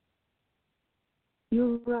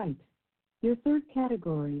 You're right. Your third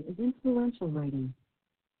category is influential writing.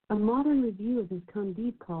 A modern review of his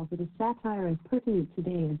Candide calls it a satire as pertinent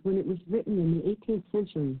today as when it was written in the 18th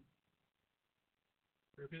century.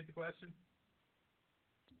 Repeat the question.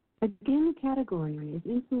 Again, the category is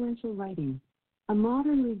influential writing. A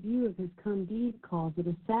modern review of his Candide calls it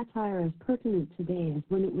a satire as pertinent today as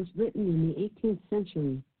when it was written in the 18th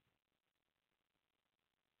century.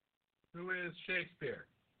 Who is Shakespeare?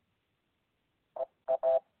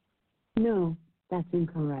 No, that's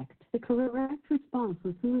incorrect. The correct response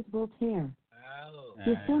was who is Voltaire. Oh.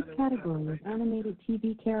 Your fourth category is animated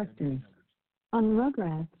TV characters. On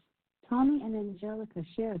Rugrats, Tommy and Angelica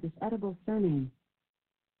share this edible surname?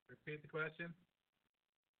 Repeat the question.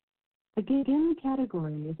 Again, the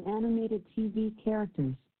category is animated TV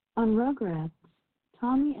characters. On Rugrats,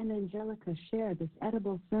 Tommy and Angelica share this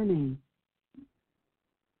edible surname.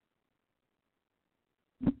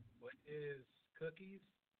 What is cookies?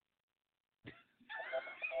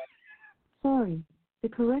 Sorry, the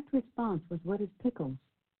correct response was what is pickles.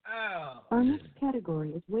 Oh. Our next category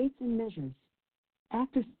is weights and measures.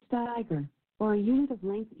 Actor steiger, or a unit of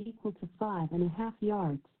length equal to 5.5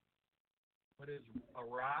 yards. What is a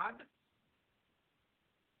rod?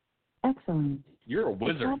 Excellent. You're a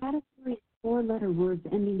wizard. The category is 4-letter words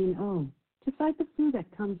ending in O. To fight the flu that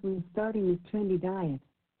comes when starting this trendy diet,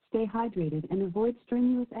 stay hydrated and avoid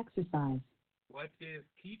strenuous exercise. What is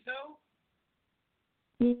keto?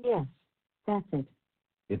 Yes, that's it.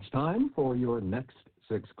 It's time for your next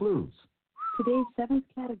 6 clues. Today's 7th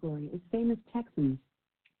category is famous Texans.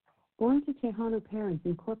 Born to Tejano parents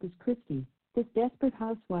in Corpus Christi, this desperate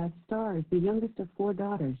housewife stars the youngest of 4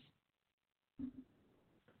 daughters.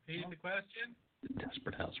 Repeat the question.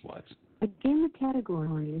 Desperate Housewives. Again, the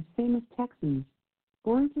category is famous Texans.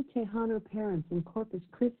 Born to Tejano parents in Corpus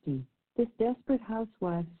Christi, this desperate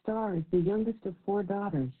housewife stars the youngest of 4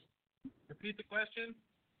 daughters. Repeat the question.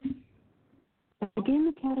 Again,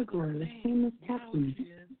 the category is famous Texans.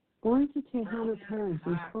 Born to Tejano parents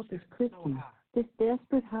in Corpus Christi, this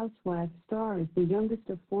desperate housewife stars the youngest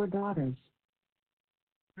of 4 daughters.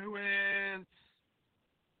 Who is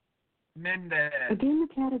Mendez? Again,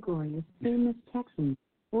 the category is famous Texans.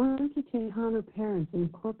 Born to Tejano parents in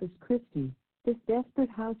Corpus Christi, this desperate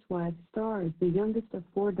housewife stars the youngest of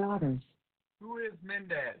 4 daughters. Who is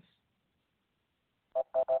Mendez?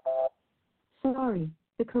 Sorry,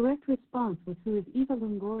 the correct response was who is Eva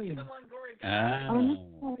Longoria. Our next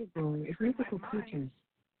category is mythical creatures.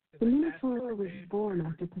 The Minotaur was born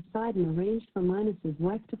after Poseidon arranged for Minos's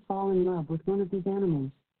wife to fall in love with one of these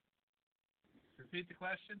animals. Repeat the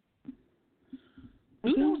question.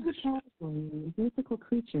 Again, the category is mythical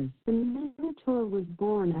creatures. The Minotaur was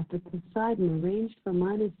born after Poseidon arranged for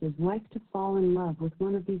Minos's wife to fall in love with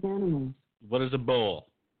one of these animals. What is a bull?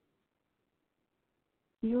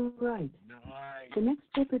 You're right. Nice. The next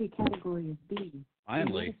Jeopardy category is B.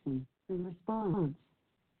 Finally. Medicine. The response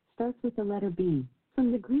starts with the letter B.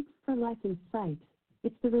 From the Greek for life in sight,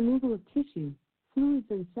 it's the removal of tissue, fluids,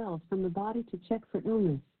 and cells from the body to check for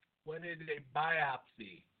illness. What is a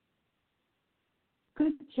biopsy?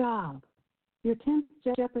 Good job. Your 10th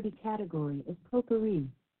Jeopardy category is potpourri.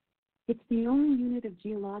 It's the only unit of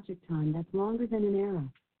geologic time that's longer than an era.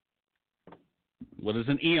 What is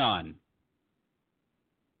an eon?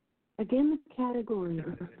 Again, the category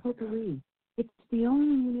is potpourri. It's the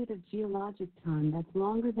only unit of geologic time that's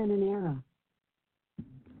longer than an era.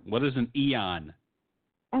 What is an eon?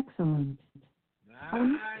 Excellent. Nice. Our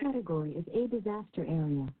next category is a disaster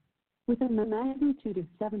area. With a magnitude of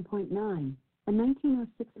 7.9, a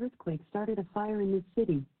 1906 earthquake started a fire in this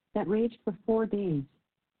city that raged for 4 days.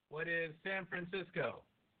 What is San Francisco?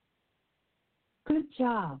 Good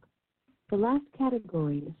job. The last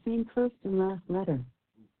category is same first and last letter.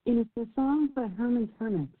 In a song by Herman's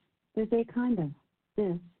Hermits, there's a kind of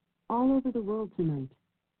this all over the world tonight.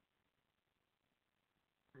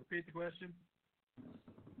 Repeat the question.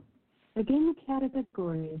 Again, the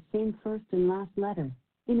category is same first and last letter.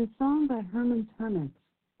 In a song by Herman's Hermits,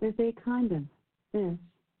 there's a kind of this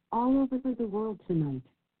all over the world tonight.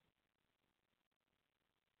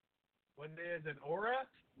 What is an aura?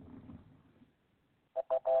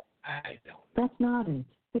 I don't. That's not it.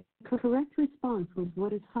 The correct response was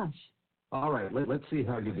what is hush. All right, let's see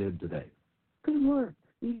how you did today. Good work.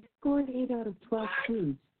 You scored 8 out of 12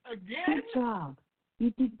 clues. Again? Good job.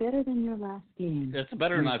 You did better than your last game. It's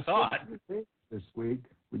better than I thought. This week,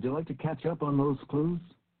 would you like to catch up on those clues?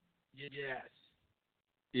 Yes.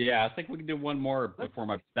 Yeah, I think we can do one more before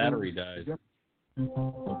my battery dies.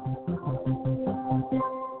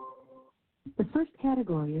 The first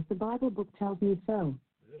category is the Bible book tells me so.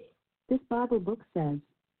 This Bible book says,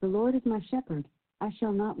 "The Lord is my shepherd, I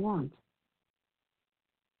shall not want."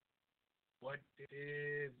 What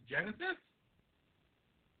is Genesis?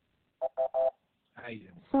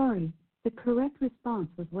 Sorry, the correct response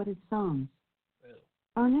was what is Psalms. Oh.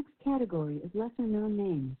 Our next category is lesser known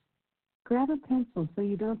names. Grab a pencil so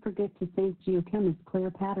you don't forget to thank geochemist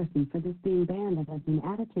Claire Patterson for this being banned as an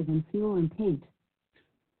additive in fuel and paint.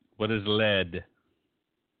 What is lead?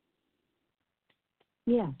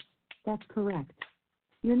 Yes, that's correct.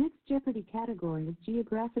 Your next Jeopardy category is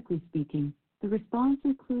geographically speaking. The response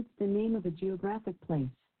includes the name of a geographic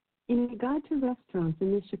place. In a guide to restaurants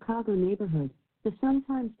in this Chicago neighborhood, the Sun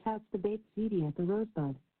Times touts the baked ziti at the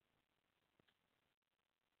Rosebud.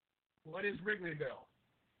 What is Wrigleyville?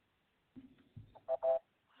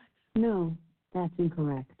 No, that's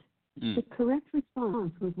incorrect. The correct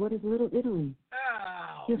response was what is Little Italy?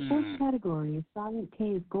 Oh. Your fourth category is silent K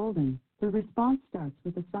is golden. The response starts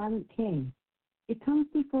with a silent K. It comes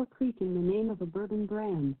before Creek in the name of a bourbon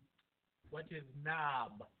brand. What is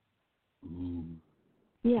knob?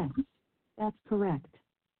 Yes, that's correct.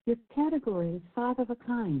 Your category is five of a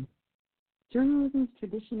kind. Journalism's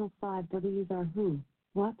traditional 5 W's are who,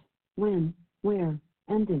 what, when, where,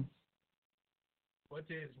 and this. What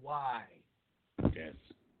is why? Yes.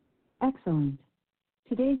 Excellent.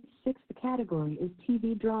 Today's sixth category is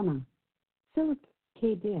TV drama. Philip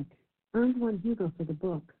K. Dick earned 1 Hugo for the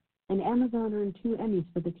book, and Amazon earned 2 Emmys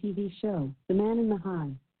for the TV show, The Man in the High.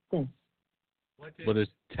 This. What is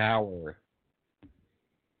tower?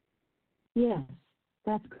 Yes,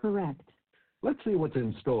 that's correct. Let's see what's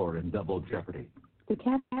in store in Double Jeopardy. The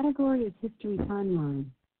category is History Timeline.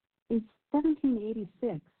 In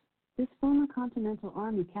 1786, this former Continental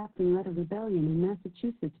Army captain led a rebellion in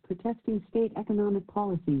Massachusetts protesting state economic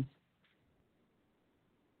policies.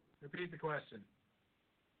 Repeat the question.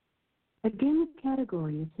 Again, the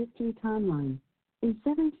category is History Timeline. In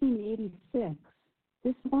 1786,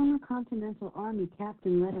 this former Continental Army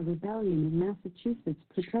captain led a rebellion in Massachusetts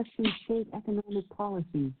protesting state economic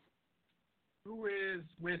policies. Who is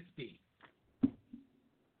Whiskey? I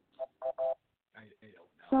don't know.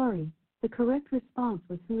 Sorry, the correct response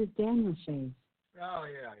was who is Daniel Shays. Oh,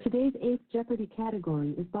 yeah. Today's 8th Jeopardy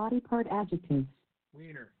category is body part adjectives.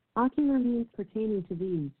 Wiener. Ocular means pertaining to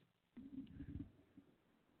these.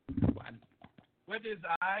 What is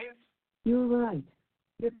eyes? You're right.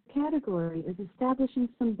 Your category is establishing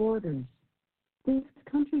some borders. This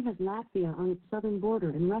country has Latvia on its southern border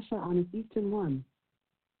and Russia on its eastern one.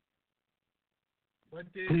 What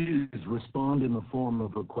is... Please respond in the form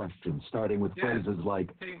of a question, starting with phrases like,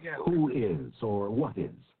 who is or what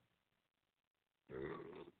is?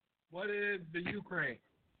 What is the Ukraine?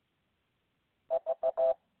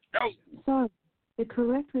 Sorry, the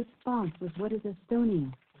correct response was what is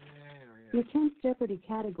Estonia. Your 10th Jeopardy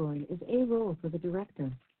category is A role for the director.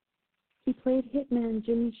 He played hitman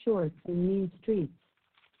Jimmy Shorts in Mean Streets.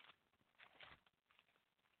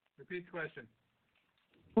 Repeat the question.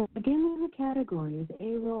 Again, the category is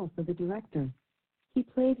A role for the director. He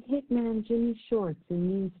played hitman Jimmy Shorts in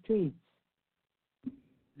Mean Streets.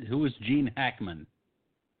 Who is Gene Hackman?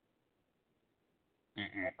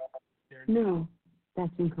 No,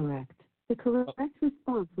 that's incorrect. The correct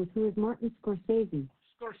response was who is Martin Scorsese.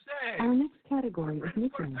 Scorsese. Our next category is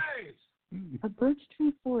Nicholas. A birch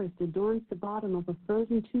tree forest adorns the bottom of a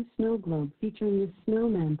frozen 2 snow globe featuring this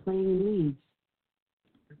snowman playing in leaves.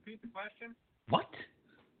 Repeat the question. What?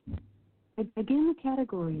 Again, the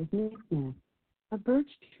category is knick-knack. A birch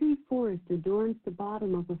tree forest adorns the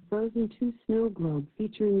bottom of a frozen 2 snow globe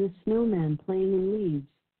featuring this snowman playing in leaves.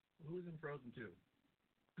 Who's in Frozen 2?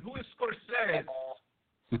 Who is Scorsese?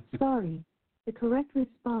 Sorry, the correct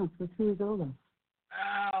response was who is Olaf.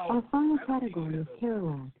 Ow. Our final category is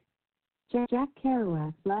Kerouac. Jack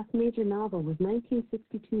Kerouac's last major novel was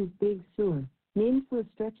 1962's Big Sur, named for a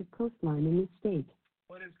stretch of coastline in this state.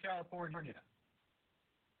 What is California?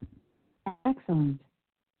 Excellent.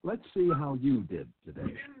 Let's see how you did You today.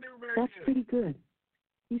 didn't do very That's good. pretty good.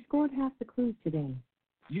 You scored half the clues today.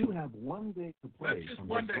 You have 1 day to play. Let's just from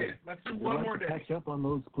one this day. week. Let's do Would one you more like to day. catch up on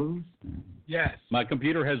those clues? Yes. My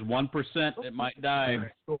computer has 1%. It might die,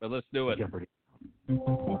 but let's do it. Jeopardy.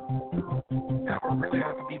 Now we really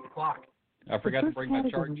have to beat the clock. I forgot to The first bring my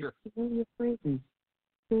category charger. is familiar phrases.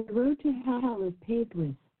 The road to hell is paved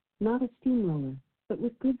with, not a steamroller, but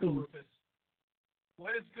with good Go, deeds. Rufus.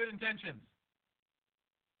 What is good intentions?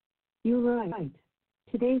 You're right.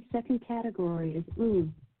 Today's second category is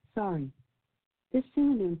sorry. This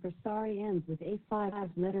synonym for sorry ends with a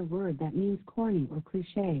 5-letter word that means corny or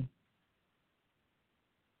cliche.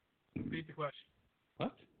 Repeat the question.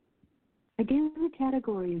 What? Again, the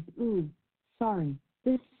category is sorry.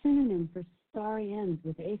 This synonym for sorry ends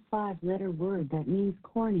with a 5-letter word that means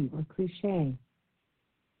corny or cliche.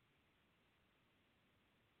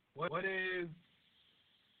 What is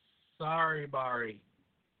sorry, Barry?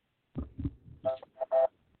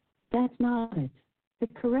 That's not it. The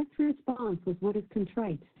correct response was what is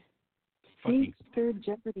contrite. Today's third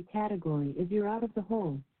Jeopardy category is you're out of the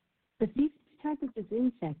hole. The thief type of this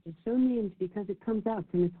insect is so named because it comes out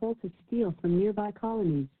from its hole to steal from nearby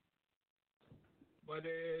colonies. What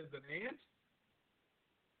is an ant?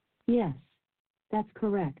 Yes, that's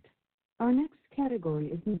correct. Our next category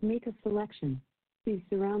is make a selection. These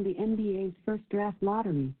surround the NBA's first draft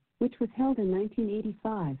lottery, which was held in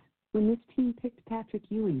 1985, when this team picked Patrick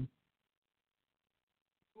Ewing.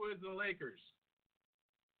 Who Who is the Lakers?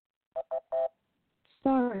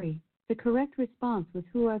 Sorry, the correct response was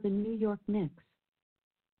who are the New York Knicks.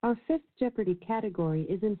 Our fifth Jeopardy category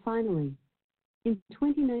is in finally. In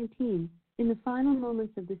 2019, in the final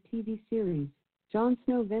moments of this TV series, Jon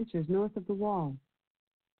Snow ventures north of the Wall.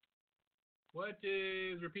 What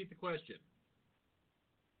is, repeat the question.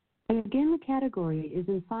 Again, the category is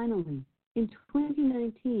in finally. In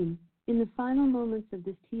 2019, in the final moments of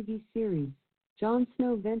this TV series, Jon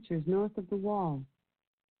Snow ventures north of the Wall.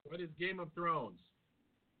 What is Game of Thrones?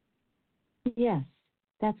 Yes,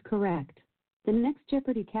 that's correct. The next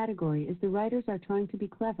Jeopardy category is the writers are trying to be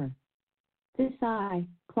clever. This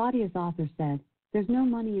Claudia's author said, there's no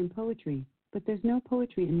money in poetry, but there's no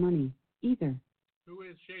poetry in money, either. Who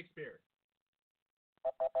is Shakespeare?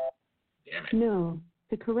 Damn it. No,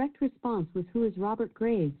 the correct response was who is Robert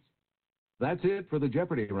Graves. That's it for the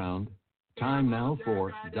Jeopardy round. Time now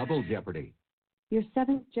for Double Jeopardy. Your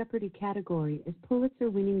seventh Jeopardy category is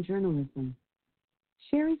Pulitzer-winning journalism.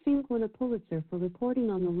 Sherry Fink won a Pulitzer for reporting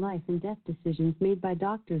on the life and death decisions made by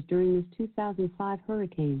doctors during this 2005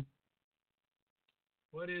 hurricane.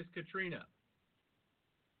 What is Katrina?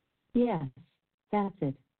 Yes, that's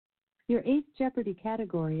it. Your eighth Jeopardy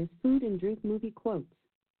category is food and drink movie quotes.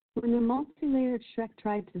 When the multi-layered Shrek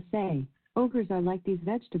tried to say, ogres are like these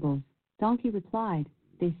vegetables, Donkey replied,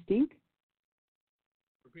 they stink?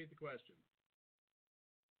 Repeat the question.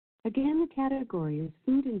 Again, the category is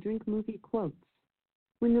food and drink movie quotes.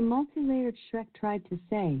 When the multi-layered Shrek tried to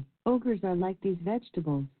say, ogres are like these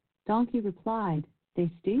vegetables, Donkey replied,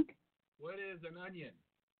 they stink? What is an onion?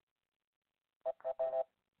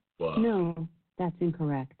 No, that's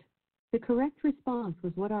incorrect. The correct response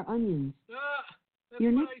was what are onions? That's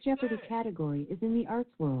Your what next I Jeopardy said. category is in the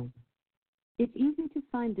arts world. It's easy to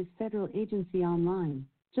find this federal agency online.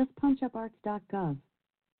 Just punch up arts.gov.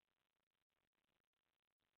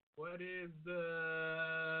 What is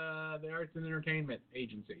the Arts and Entertainment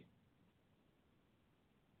Agency?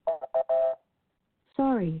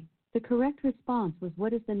 Sorry, the correct response was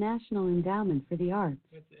what is the National Endowment for the Arts?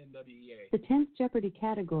 That's the NWEA. The 10th Jeopardy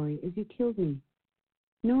category is You Killed Me.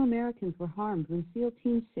 No Americans were harmed when SEAL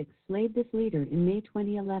Team 6 slayed this leader in May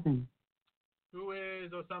 2011. Who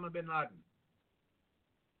is Osama bin Laden?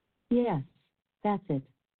 Yes, that's it.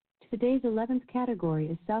 Today's 11th category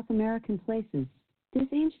is South American places. This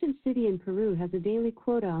ancient city in Peru has a daily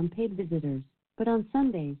quota on paid visitors, but on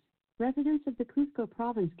Sundays, residents of the Cusco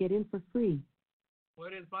province get in for free.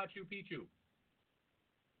 What is Machu Picchu?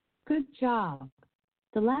 Good job.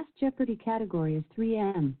 The last Jeopardy category is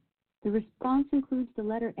 3M. The response includes the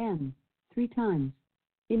letter M, 3 times.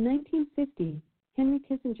 In 1950, Henry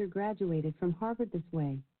Kissinger graduated from Harvard this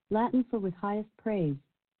way, Latin for with highest praise.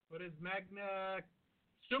 What is magna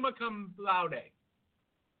summa cum laude?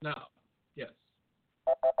 No. Yes.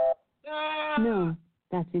 No,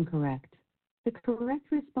 that's incorrect. The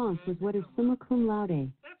correct response was what is summa cum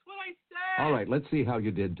laude. That's what I said. All right, let's see how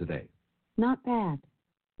you did today. Not bad.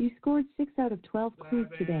 You scored 6 out of 12 clues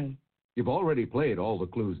Seven. today. You've already played all the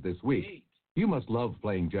clues this week. 8. You must love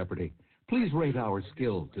playing Jeopardy. Please rate our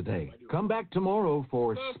skill today. Come back tomorrow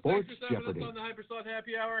for Folks, Sports thanks for stopping Jeopardy. us on the Hypersloth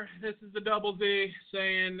Happy Hour. This is the Double Z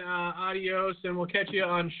saying adios, and we'll catch you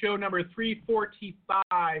on show number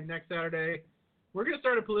 345 next Saturday. We're going to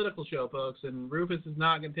start a political show, folks, and Rufus is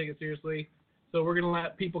not going to take it seriously. So we're going to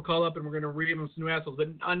let people call up, and we're going to read them some new assholes.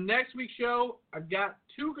 And on next week's show, I've got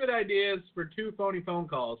 2 good ideas for 2 phony phone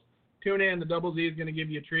calls. Tune in. The Double Z is going to give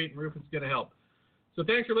you a treat, and Rufus is going to help. So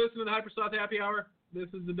thanks for listening to the Hypersloth Happy Hour. This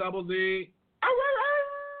is the Double Z.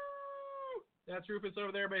 That's Rufus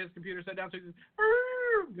over there by his computer set down. So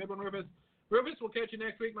good one, Rufus. Rufus, we'll catch you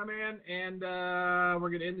next week, my man. And we're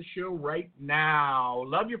going to end the show right now.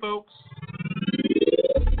 Love you, folks.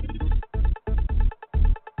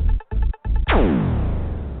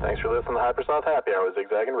 Thanks for listening to Hypersloth Happy Hour with Zig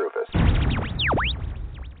Zag and Rufus.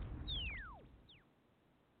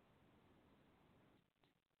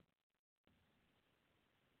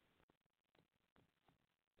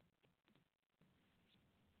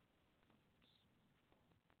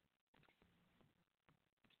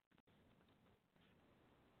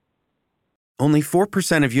 Only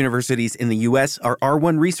 4% of universities in the U.S. are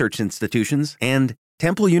R1 research institutions, and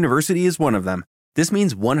Temple University is one of them. This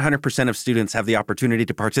means 100% of students have the opportunity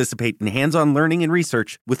to participate in hands-on learning and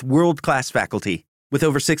research with world-class faculty. With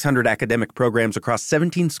over 600 academic programs across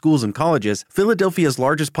 17 schools and colleges, Philadelphia's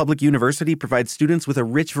largest public university provides students with a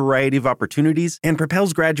rich variety of opportunities and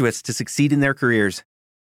propels graduates to succeed in their careers.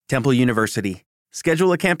 Temple University.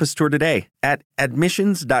 Schedule a campus tour today at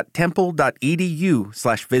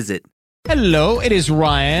admissions.temple.edu/visit. Hello, it is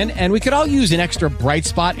Ryan, and we could all use an extra bright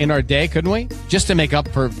spot in our day, couldn't we? Just to make up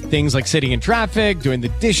for things like sitting in traffic, doing the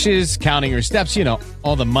dishes, counting your steps, you know,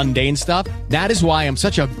 all the mundane stuff. That is why I'm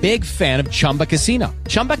such a big fan of Chumba Casino.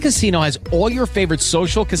 Chumba Casino has all your favorite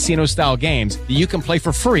social casino-style games that you can play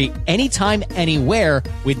for free anytime, anywhere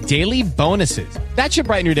with daily bonuses. That should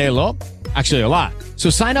brighten your day a little. Actually, a lot.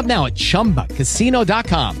 So sign up now at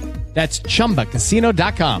ChumbaCasino.com. That's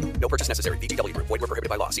ChumbaCasino.com. No purchase necessary. VGW Group. Void where prohibited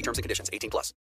by law. See terms and conditions. 18+.